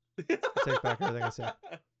 I take back everything I said.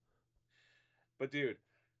 But dude,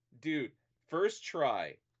 first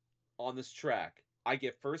try on this track, I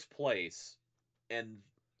get first place and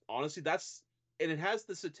honestly and it has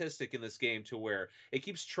the statistic in this game to where it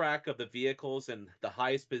keeps track of the vehicles and the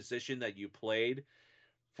highest position that you played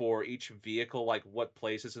for each vehicle, like what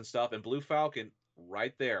places and stuff. And Blue Falcon,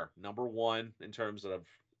 right there, number one in terms of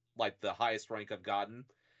like the highest rank I've gotten.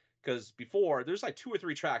 Because before, there's like 2 or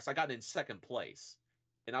 3 tracks I got in second place,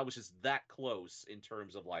 and I was just that close in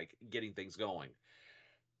terms of like getting things going.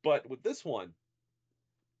 But with this one,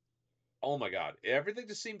 oh my god, everything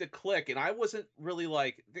just seemed to click, and I wasn't really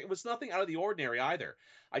like it was nothing out of the ordinary either.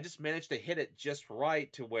 I just managed to hit it just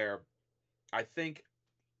right to where I think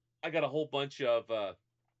I got a whole bunch of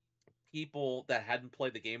people that hadn't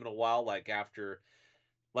played the game in a while, like after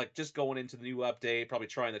like just going into the new update, probably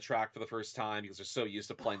trying the track for the first time because they're so used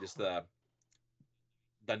to playing just the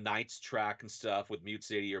Knights track and stuff with Mute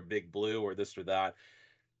City or Big Blue or this or that.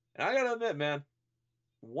 And I gotta admit, man,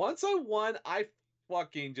 once I won, I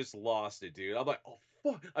fucking just lost it, dude. I'm like, oh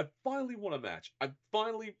fuck, I finally won a match. I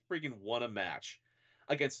finally freaking won a match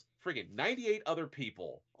against freaking 98 other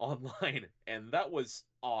people online, and that was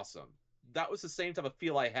awesome. That was the same type of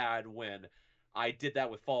feel I had when I did that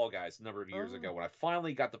with Fall Guys a number of years Oh. ago when I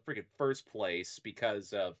finally got the freaking first place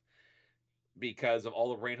because of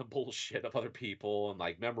all the random bullshit of other people and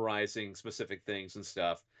like memorizing specific things and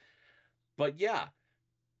stuff. But yeah,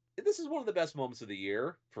 this is one of the best moments of the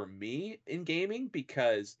year for me in gaming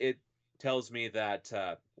because it tells me that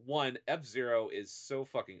one, F-Zero is so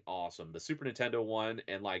fucking awesome. The Super Nintendo one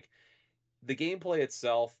and like the gameplay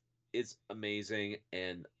itself. is amazing,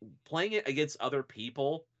 and playing it against other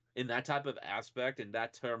people in that type of aspect, in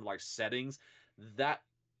that term, like settings, that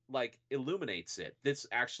like illuminates it. This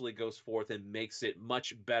actually goes forth and makes it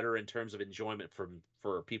much better in terms of enjoyment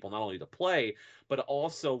for people not only to play, but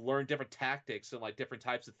also learn different tactics and like different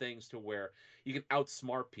types of things to where you can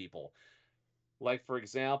outsmart people. Like for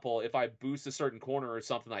example, if I boost a certain corner or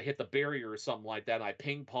something, I hit the barrier or something like that, and I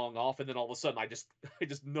ping pong off, and then all of a sudden I just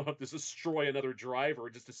know how to destroy another driver,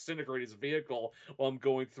 just disintegrate his vehicle while I'm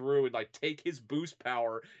going through, and like take his boost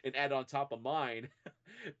power and add on top of mine,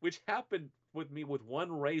 which happened with me with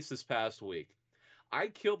one race this past week. I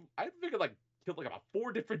think I like killed like about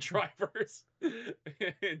four different drivers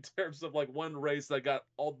in terms of like one race that got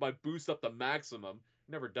all my boosts up to maximum.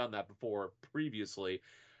 Never done that before previously,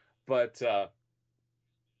 but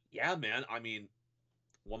yeah, man. I mean,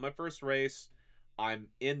 won my first race. I'm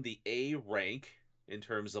in the A rank in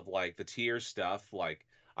terms of like the tier stuff. Like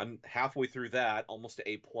I'm halfway through that, almost to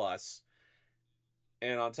A plus.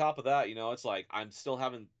 And on top of that, it's like I'm still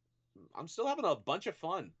having a bunch of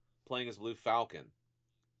fun playing as Blue Falcon.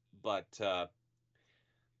 But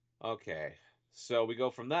okay. So we go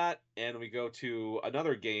from that and we go to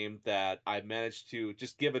another game that I managed to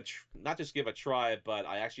just not just give a try, but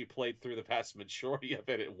I actually played through the vast majority of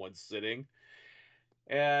it in one sitting.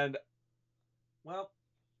 And well,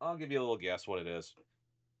 I'll give you a little guess what it is.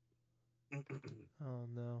 Oh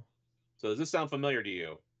no, So does this sound familiar to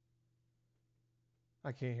you?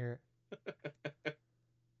 I can't hear it.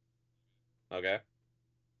 Okay.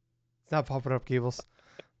 It's not popping up, Gables.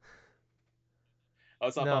 Oh,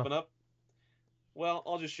 it's not No. popping up? Well,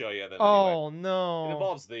 I'll just show you then anyway. Oh It no.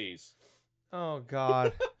 involves these. Oh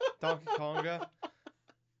God. Donkey Konga.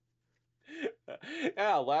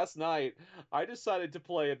 Yeah, last night I decided to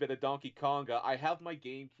play a bit of Donkey Konga. I have my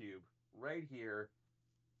GameCube right here.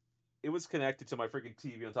 It was connected to my freaking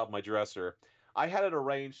TV on top of my dresser. I had it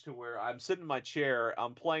arranged to where I'm sitting in my chair,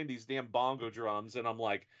 I'm playing these damn bongo drums, and I'm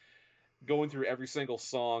like going through every single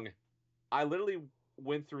song. I literally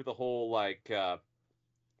went through the whole like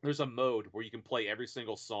there's a mode where you can play every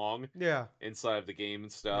single song Yeah. inside of the game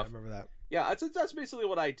and Yeah, I stuff. remember that. Yeah, that's basically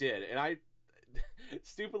what I did, and I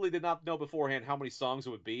stupidly did not know beforehand how many songs it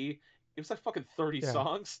would be. It was like fucking 30 Yeah.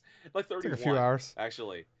 songs, like It's like a few 31 hours.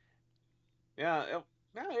 actually. Yeah,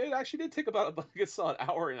 yeah, it actually did take about like I saw an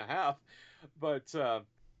hour and a half. But you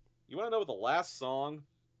want to know what the last song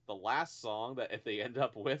that if they end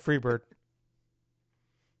up with? Freebird.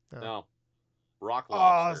 No. No, Rock Oh,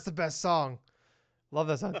 it's Lobster. the best song. Love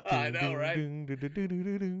that song. I Doom know, doom right? doom doo doo doo doo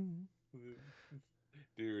doo doo.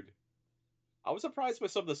 Dude, I was surprised by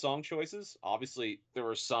some of the song choices. Obviously, there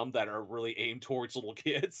were some that are really aimed towards little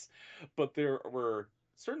kids, but there were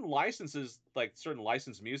certain licenses, like certain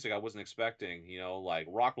licensed music I wasn't expecting, like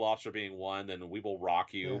Rock Lobster being one, and We Will Rock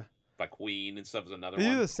Yeah. You by Queen and stuff is another They do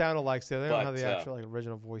one. the sound alikes there. They don't have But the actual like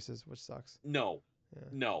original voices, which sucks. no, Yeah.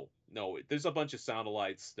 no, there's a bunch of sound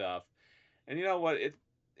alike stuff. And you know what?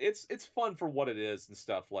 It's fun for what it is and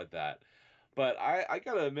stuff like that. But I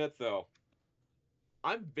gotta admit though,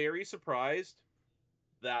 I'm very surprised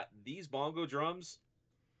that these bongo drums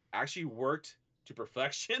actually worked to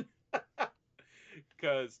perfection.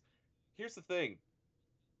 Because here's the thing,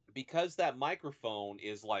 because that microphone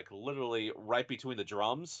is like literally right between the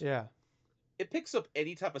drums, Yeah. it picks up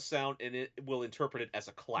any type of sound and it will interpret it as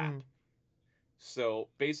a clap. Mm. So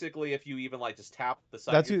basically, if you even like just tap the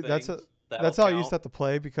side of That's your you. thing, that'll That's how I used count. to have to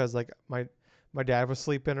play because like my dad was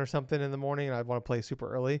sleeping or something in the morning and I'd want to play super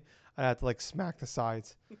early. I'd have to like smack the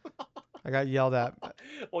sides. I got yelled at.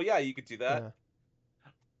 Well, yeah, you could do that, Yeah.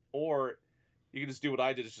 or you can just do what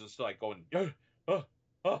I did, is just like going, yeah, oh.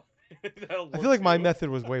 That'll I feel work like my too. method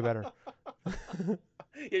was way better.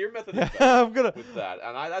 Yeah, your method is Yeah, better I'm gonna. with that,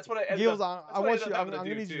 and that's what I ended Gables, up. I That's what I want ended you. up having to I'm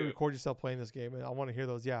gonna do need you to too. record yourself playing this game, and I want to hear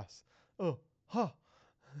those yes. Oh, huh.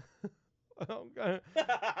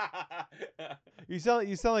 You sound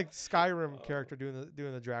like Skyrim character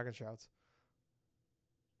doing the dragon shouts.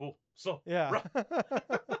 Oh, so Yeah. right.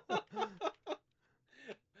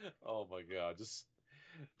 Oh my god, just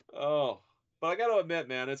oh. But I got to admit,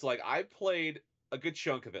 man, it's like I played a good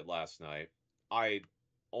chunk of it last night. I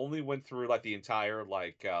only went through like the entire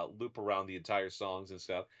like loop around the entire songs and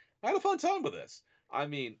stuff. I had a fun time with this. I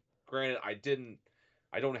mean, granted,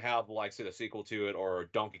 I don't have like say the sequel to it or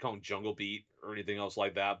Donkey Kong Jungle Beat or anything else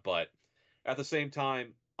like that, but at the same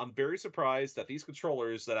time, I'm very surprised that these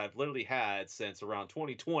controllers that I've literally had since around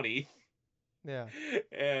 2020 Yeah.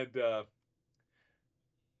 and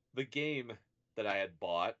the game that I had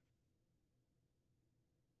bought,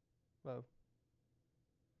 Well,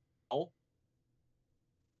 oh,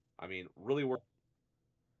 I mean, really worked.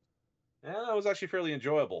 And it was actually fairly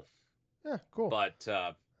enjoyable. Yeah, cool. But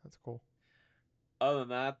That's cool. other than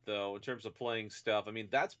that, though, in terms of playing stuff, I mean,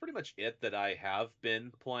 that's pretty much it that I have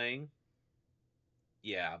been playing.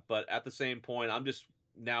 Yeah, but at the same point, I'm just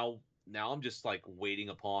now I'm just like waiting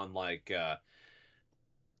upon like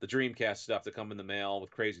the Dreamcast stuff to come in the mail with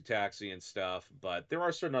Crazy Taxi and stuff. But there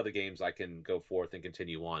are certain other games I can go forth and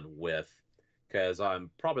continue on with because I'm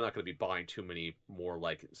probably not going to be buying too many more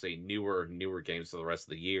like say newer games for the rest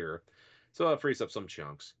of the year. So that frees up some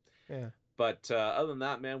chunks. Yeah. But other than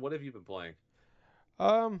that, man, what have you been playing?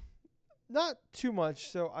 Um, not too much.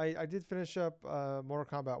 So I did finish up Mortal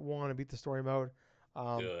Kombat 1 and beat the story mode.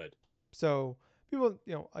 Um, Good. so people,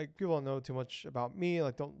 like people don't know too much about me.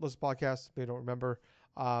 Like don't listen to podcasts. They don't remember.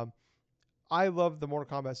 Um, I love the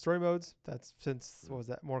Mortal Kombat story modes. That's since what was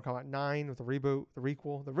that Mortal Kombat 9 with the reboot, the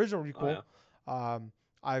requel, the original Oh requel. yeah. Um,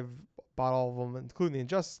 I've bought all of them, including the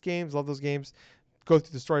Injustice games. Love those games. Go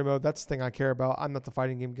through the story mode. That's the thing I care about. I'm not the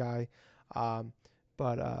fighting game guy. Um,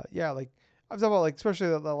 but yeah, like I was talking about, like especially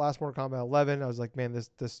the last Mortal Kombat 11. I was like, man,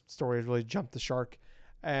 this story has really jumped the shark,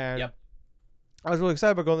 and Yep. I was really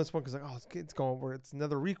excited about going this one because like, oh, it's going where it's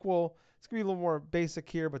another requel. It's gonna be a little more basic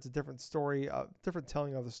here, but it's a different story, different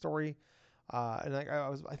telling of the story. And like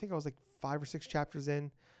I think I was like 5 or 6 chapters in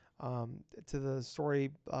to the story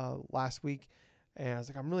last week, and I was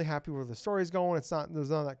like, I'm really happy where the story's going. It's not there's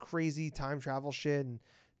none of that crazy time travel shit and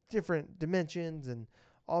different dimensions and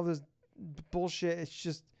all this bullshit. It's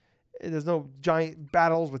just there's no giant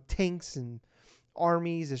battles with tanks and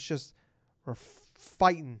armies. It's just we're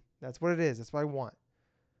fighting. That's what it is. That's what I want. Hmm.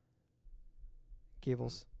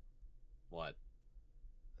 Gables, What?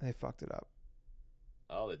 they fucked it up.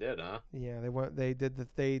 Oh, they did, huh? Yeah, they did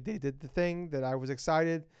the thing that I was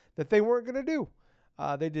excited that they weren't gonna do.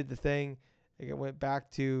 They did the thing. It went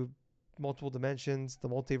back to multiple dimensions, the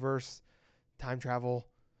multiverse, time travel,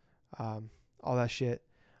 um, all that shit,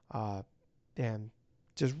 uh, and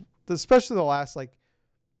just especially the last like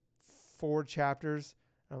 4 chapters.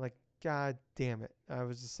 I'm like, God damn it! I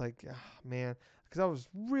was just like, man, because I was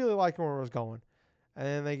really liking where it was going. And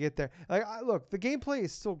then they get there. Like, look, the gameplay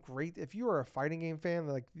is still great. If you are a fighting game fan,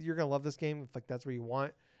 like you're gonna love this game. If like that's what you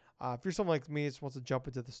want. If you're someone like me, that just wants to jump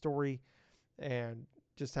into the story and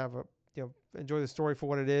just have a enjoy the story for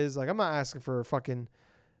what it is. Like I'm not asking for fucking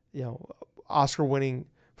you know Oscar-winning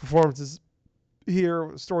performances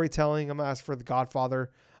here, storytelling. I'm not asking for The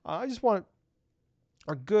Godfather. I just want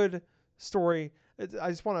a good story. I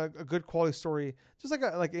just want a good quality story, just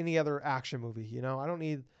like any other action movie. I don't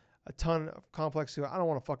need a ton of complex. I don't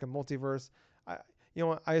want a fucking multiverse. I you know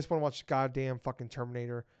what? I just want to watch goddamn fucking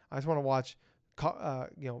Terminator. I just want to watch,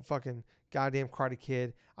 fucking goddamn Karate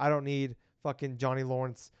Kid. I don't need fucking Johnny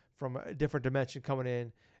Lawrence from a different dimension coming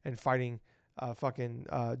in and fighting fucking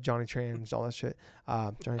Johnny Trans, all that shit.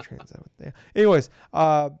 Johnny Trans. Yeah. Anyways,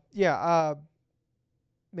 yeah.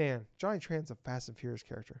 Man, Johnny Tran's a Fast and Furious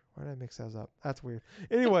character. Why did I mix those up? That's weird.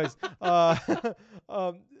 Anyways, um,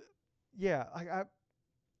 yeah, I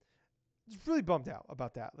was really bummed out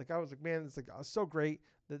about that. Like I was like, man, it's like so great.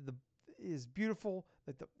 The is beautiful.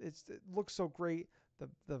 Like it looks so great.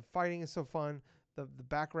 The fighting is so fun. The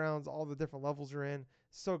backgrounds, all the different levels you're in,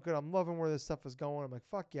 so good. I'm loving where this stuff is going. I'm like,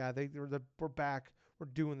 fuck yeah, we're back. We're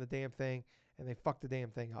doing the damn thing, and they fucked the damn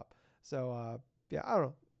thing up. So yeah, I don't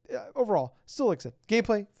know. Yeah, overall, still like I said,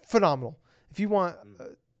 gameplay phenomenal. If you want Mm. a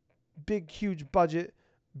big, huge budget,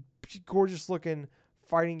 gorgeous looking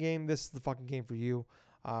fighting game, this is the fucking game for you.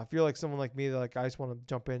 If you're like someone like me that like I just want to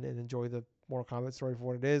jump in and enjoy the Mortal Kombat story for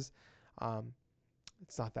what it is, um,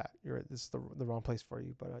 it's not that. This is the wrong place for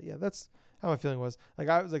you. But yeah, that's how my feeling was. Like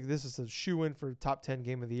I was like, this is a shoe in for top 10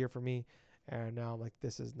 game of the year for me, and now I'm like,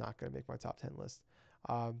 this is not going to make my top 10 list.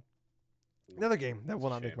 Um, Another game that That's will a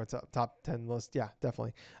not make shame. my top 10 list. Yeah,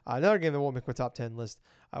 definitely. Another game that won't make my top 10 list.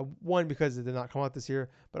 One, because it did not come out this year,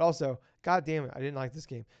 but also, god damn it, I didn't like this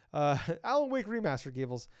game. Alan Wake Remastered,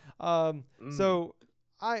 Gables. Mm. So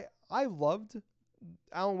I loved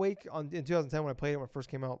Alan Wake in 2010 when I played it when it first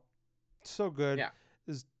came out. So good. Yeah.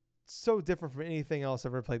 It was so different from anything else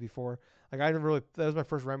I've ever played before. Like I never really, that was my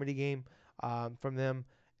first Remedy game from them,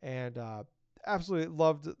 and absolutely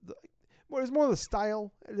loved well, it was more the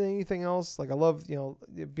style than anything else. Like I love, being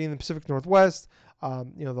in the Pacific Northwest.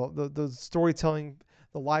 The storytelling,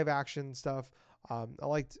 the live action stuff. I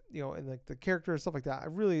liked, and like the character and stuff like that. I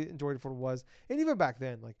really enjoyed it for what it was. And even back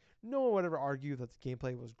then, like no one would ever argue that the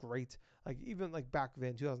gameplay was great. Like even like back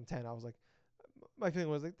then, 2010, I was like, my feeling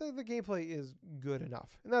was like the gameplay is good enough,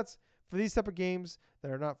 and that's for these type of games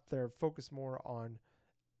that are not they're focused more on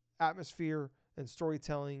atmosphere and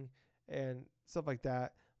storytelling and stuff like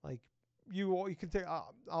that. Like you can take.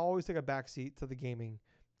 I'll always take a backseat to the gaming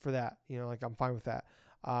for that. Like I'm fine with that.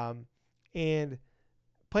 Um, and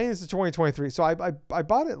playing this in 2023. So I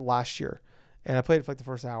bought it last year, and I played it for like the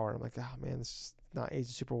first hour. And I'm like, oh man, this is not aging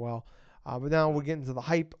super well. But now we're getting to the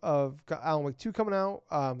hype of Alan Wake 2 coming out.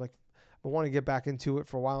 Like I want to get back into it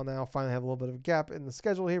for a while now. Finally have a little bit of a gap in the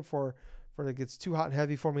schedule here for it gets too hot and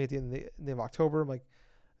heavy for me at the end of October. I'm like,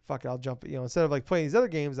 fuck it, I'll jump. Instead of like playing these other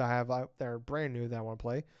games I have that are brand new that I want to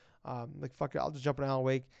play, like fuck it, I'll just jump in Alan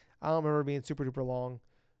Wake. I don't remember being super duper long.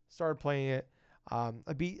 Started playing it.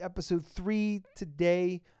 I beat episode 3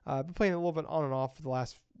 today. I've been playing it a little bit on and off for the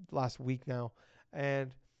last week now,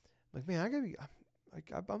 and like man, I gotta be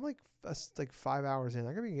I'm like 5 hours in. I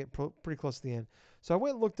gotta be getting pretty close to the end. So I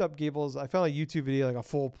went and looked up Gables. I found a YouTube video, like a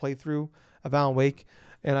full playthrough of Alan Wake,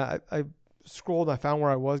 and I scrolled and I found where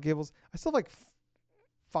I was, Gables. I still have like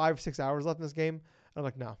 5-6 hours left in this game. I'm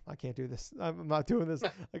like, no, I can't do this. I'm not doing this.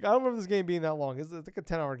 Like, I don't remember this game being that long. It's like a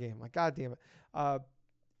 10-hour game. Like, god damn it. I'm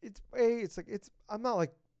not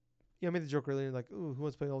like, I made the joke earlier, like, ooh, who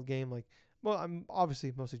wants to play an old game? Like, well, I'm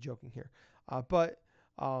obviously mostly joking here. But,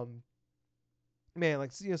 man,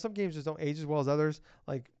 like, some games just don't age as well as others.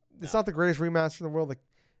 Like, it's not the greatest remaster in the world. Like,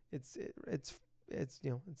 it's 10, it's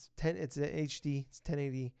HD, it's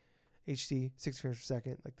 1080 HD, 60 frames per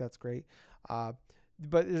second. Like, that's great.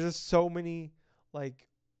 But there's just so many, like,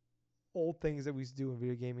 old things that we used to do in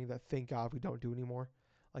video gaming that thank God we don't do anymore.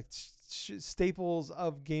 Like staples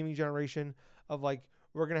of gaming generation of like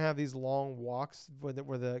we're gonna have these long walks where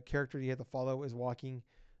the character you have to follow is walking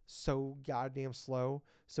so goddamn slow,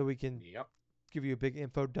 so we can Yep. give you a big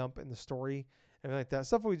info dump in the story and like that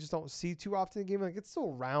stuff we just don't see too often in gaming. Like it's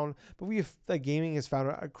still around, but gaming has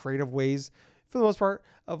found creative ways for the most part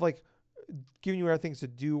of like giving you other things to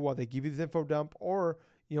do while they give you this info dump, or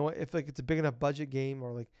if like it's a big enough budget game,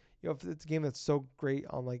 or like if it's a game that's so great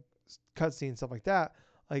on like cutscene and stuff like that,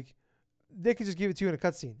 like they could just give it to you in a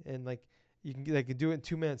cutscene, and like they could do it in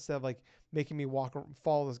 2 minutes instead of like making me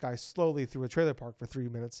follow this guy slowly through a trailer park for 3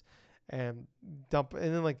 minutes and dump.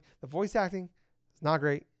 And then like the voice acting is not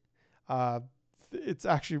great. It's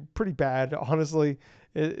actually pretty bad, honestly.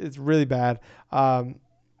 It's really bad.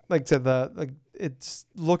 Like I said, it's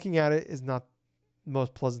looking at it is not the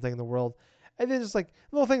most pleasant thing in the world. And then just like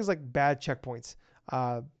little things like bad checkpoints.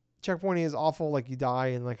 Checkpointing is awful. Like you die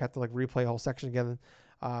and like have to like replay a whole section again,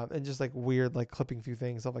 and just like weird like clipping through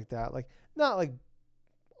things, stuff like that. Like not like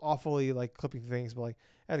awfully like clipping things, but like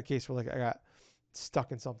I had a case where like I got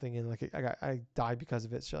stuck in something and like I died because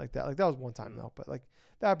of it, shit like that. Like that was one time though, but like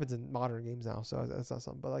that happens in modern games now, so that's not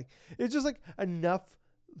something. But like it's just like enough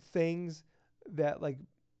things that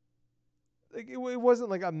it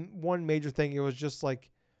wasn't like one major thing. It was just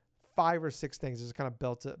like 5 or 6 things just kind of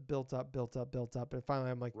built up, and finally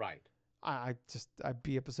I'm like, right. I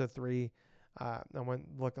beat episode 3. I went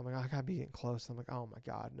look. I'm like, I gotta be getting close. I'm like, oh my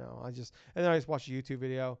god, no. And then I just watched a YouTube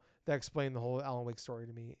video that explained the whole Alan Wake story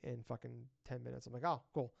to me in fucking 10 minutes. I'm like, oh,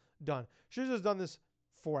 cool, done. Should have just done this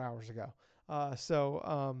 4 hours ago.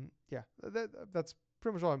 Yeah, that's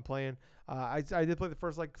pretty much all I'm playing. I did play the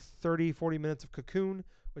first like 30-40 minutes of Cocoon,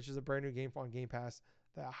 which is a brand new game on Game Pass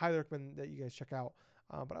that I highly recommend that you guys check out.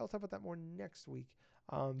 But I'll talk about that more next week.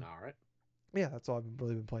 All right. Yeah, that's all I've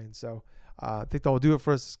really been playing. So I think that will do it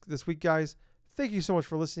for us this week, guys. Thank you so much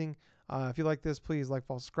for listening. If you like this, please like,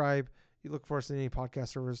 follow, subscribe. You look for us in any podcast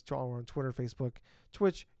servers. We're on Twitter, Facebook,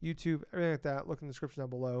 Twitch, YouTube, everything like that. Look in the description down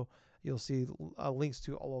below. You'll see links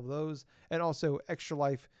to all of those. And also Extra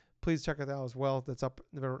Life. Please check that out as well. That's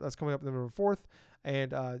coming up November 4th.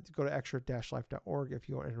 And go to extra-life.org if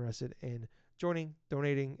you are interested in joining,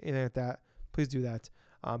 donating, anything like that. Please do that.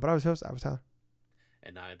 But I was Tyler.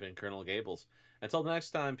 And I've been Colonel Gables. Until next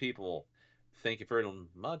time, people, thank you very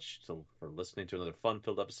much for listening to another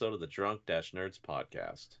fun-filled episode of the Drunk Nerds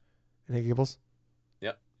podcast. And hey, Gables.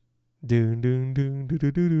 Yep. Doon, doon, doon, doon,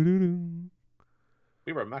 doon, doon, doon.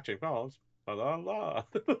 We were matching balls. La la la.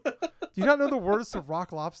 Do you not know the words to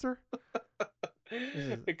Rock Lobster?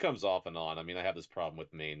 It comes off and on. I mean, I have this problem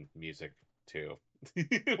with main music too,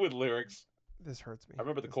 with lyrics. This hurts me. I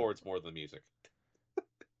remember the chords more than the music.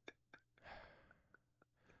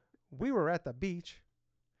 We were at the beach.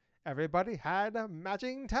 Everybody had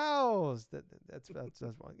matching towels. That's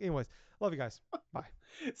one. Anyways, love you guys. Bye.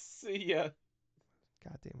 See ya.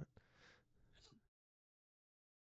 God damn it.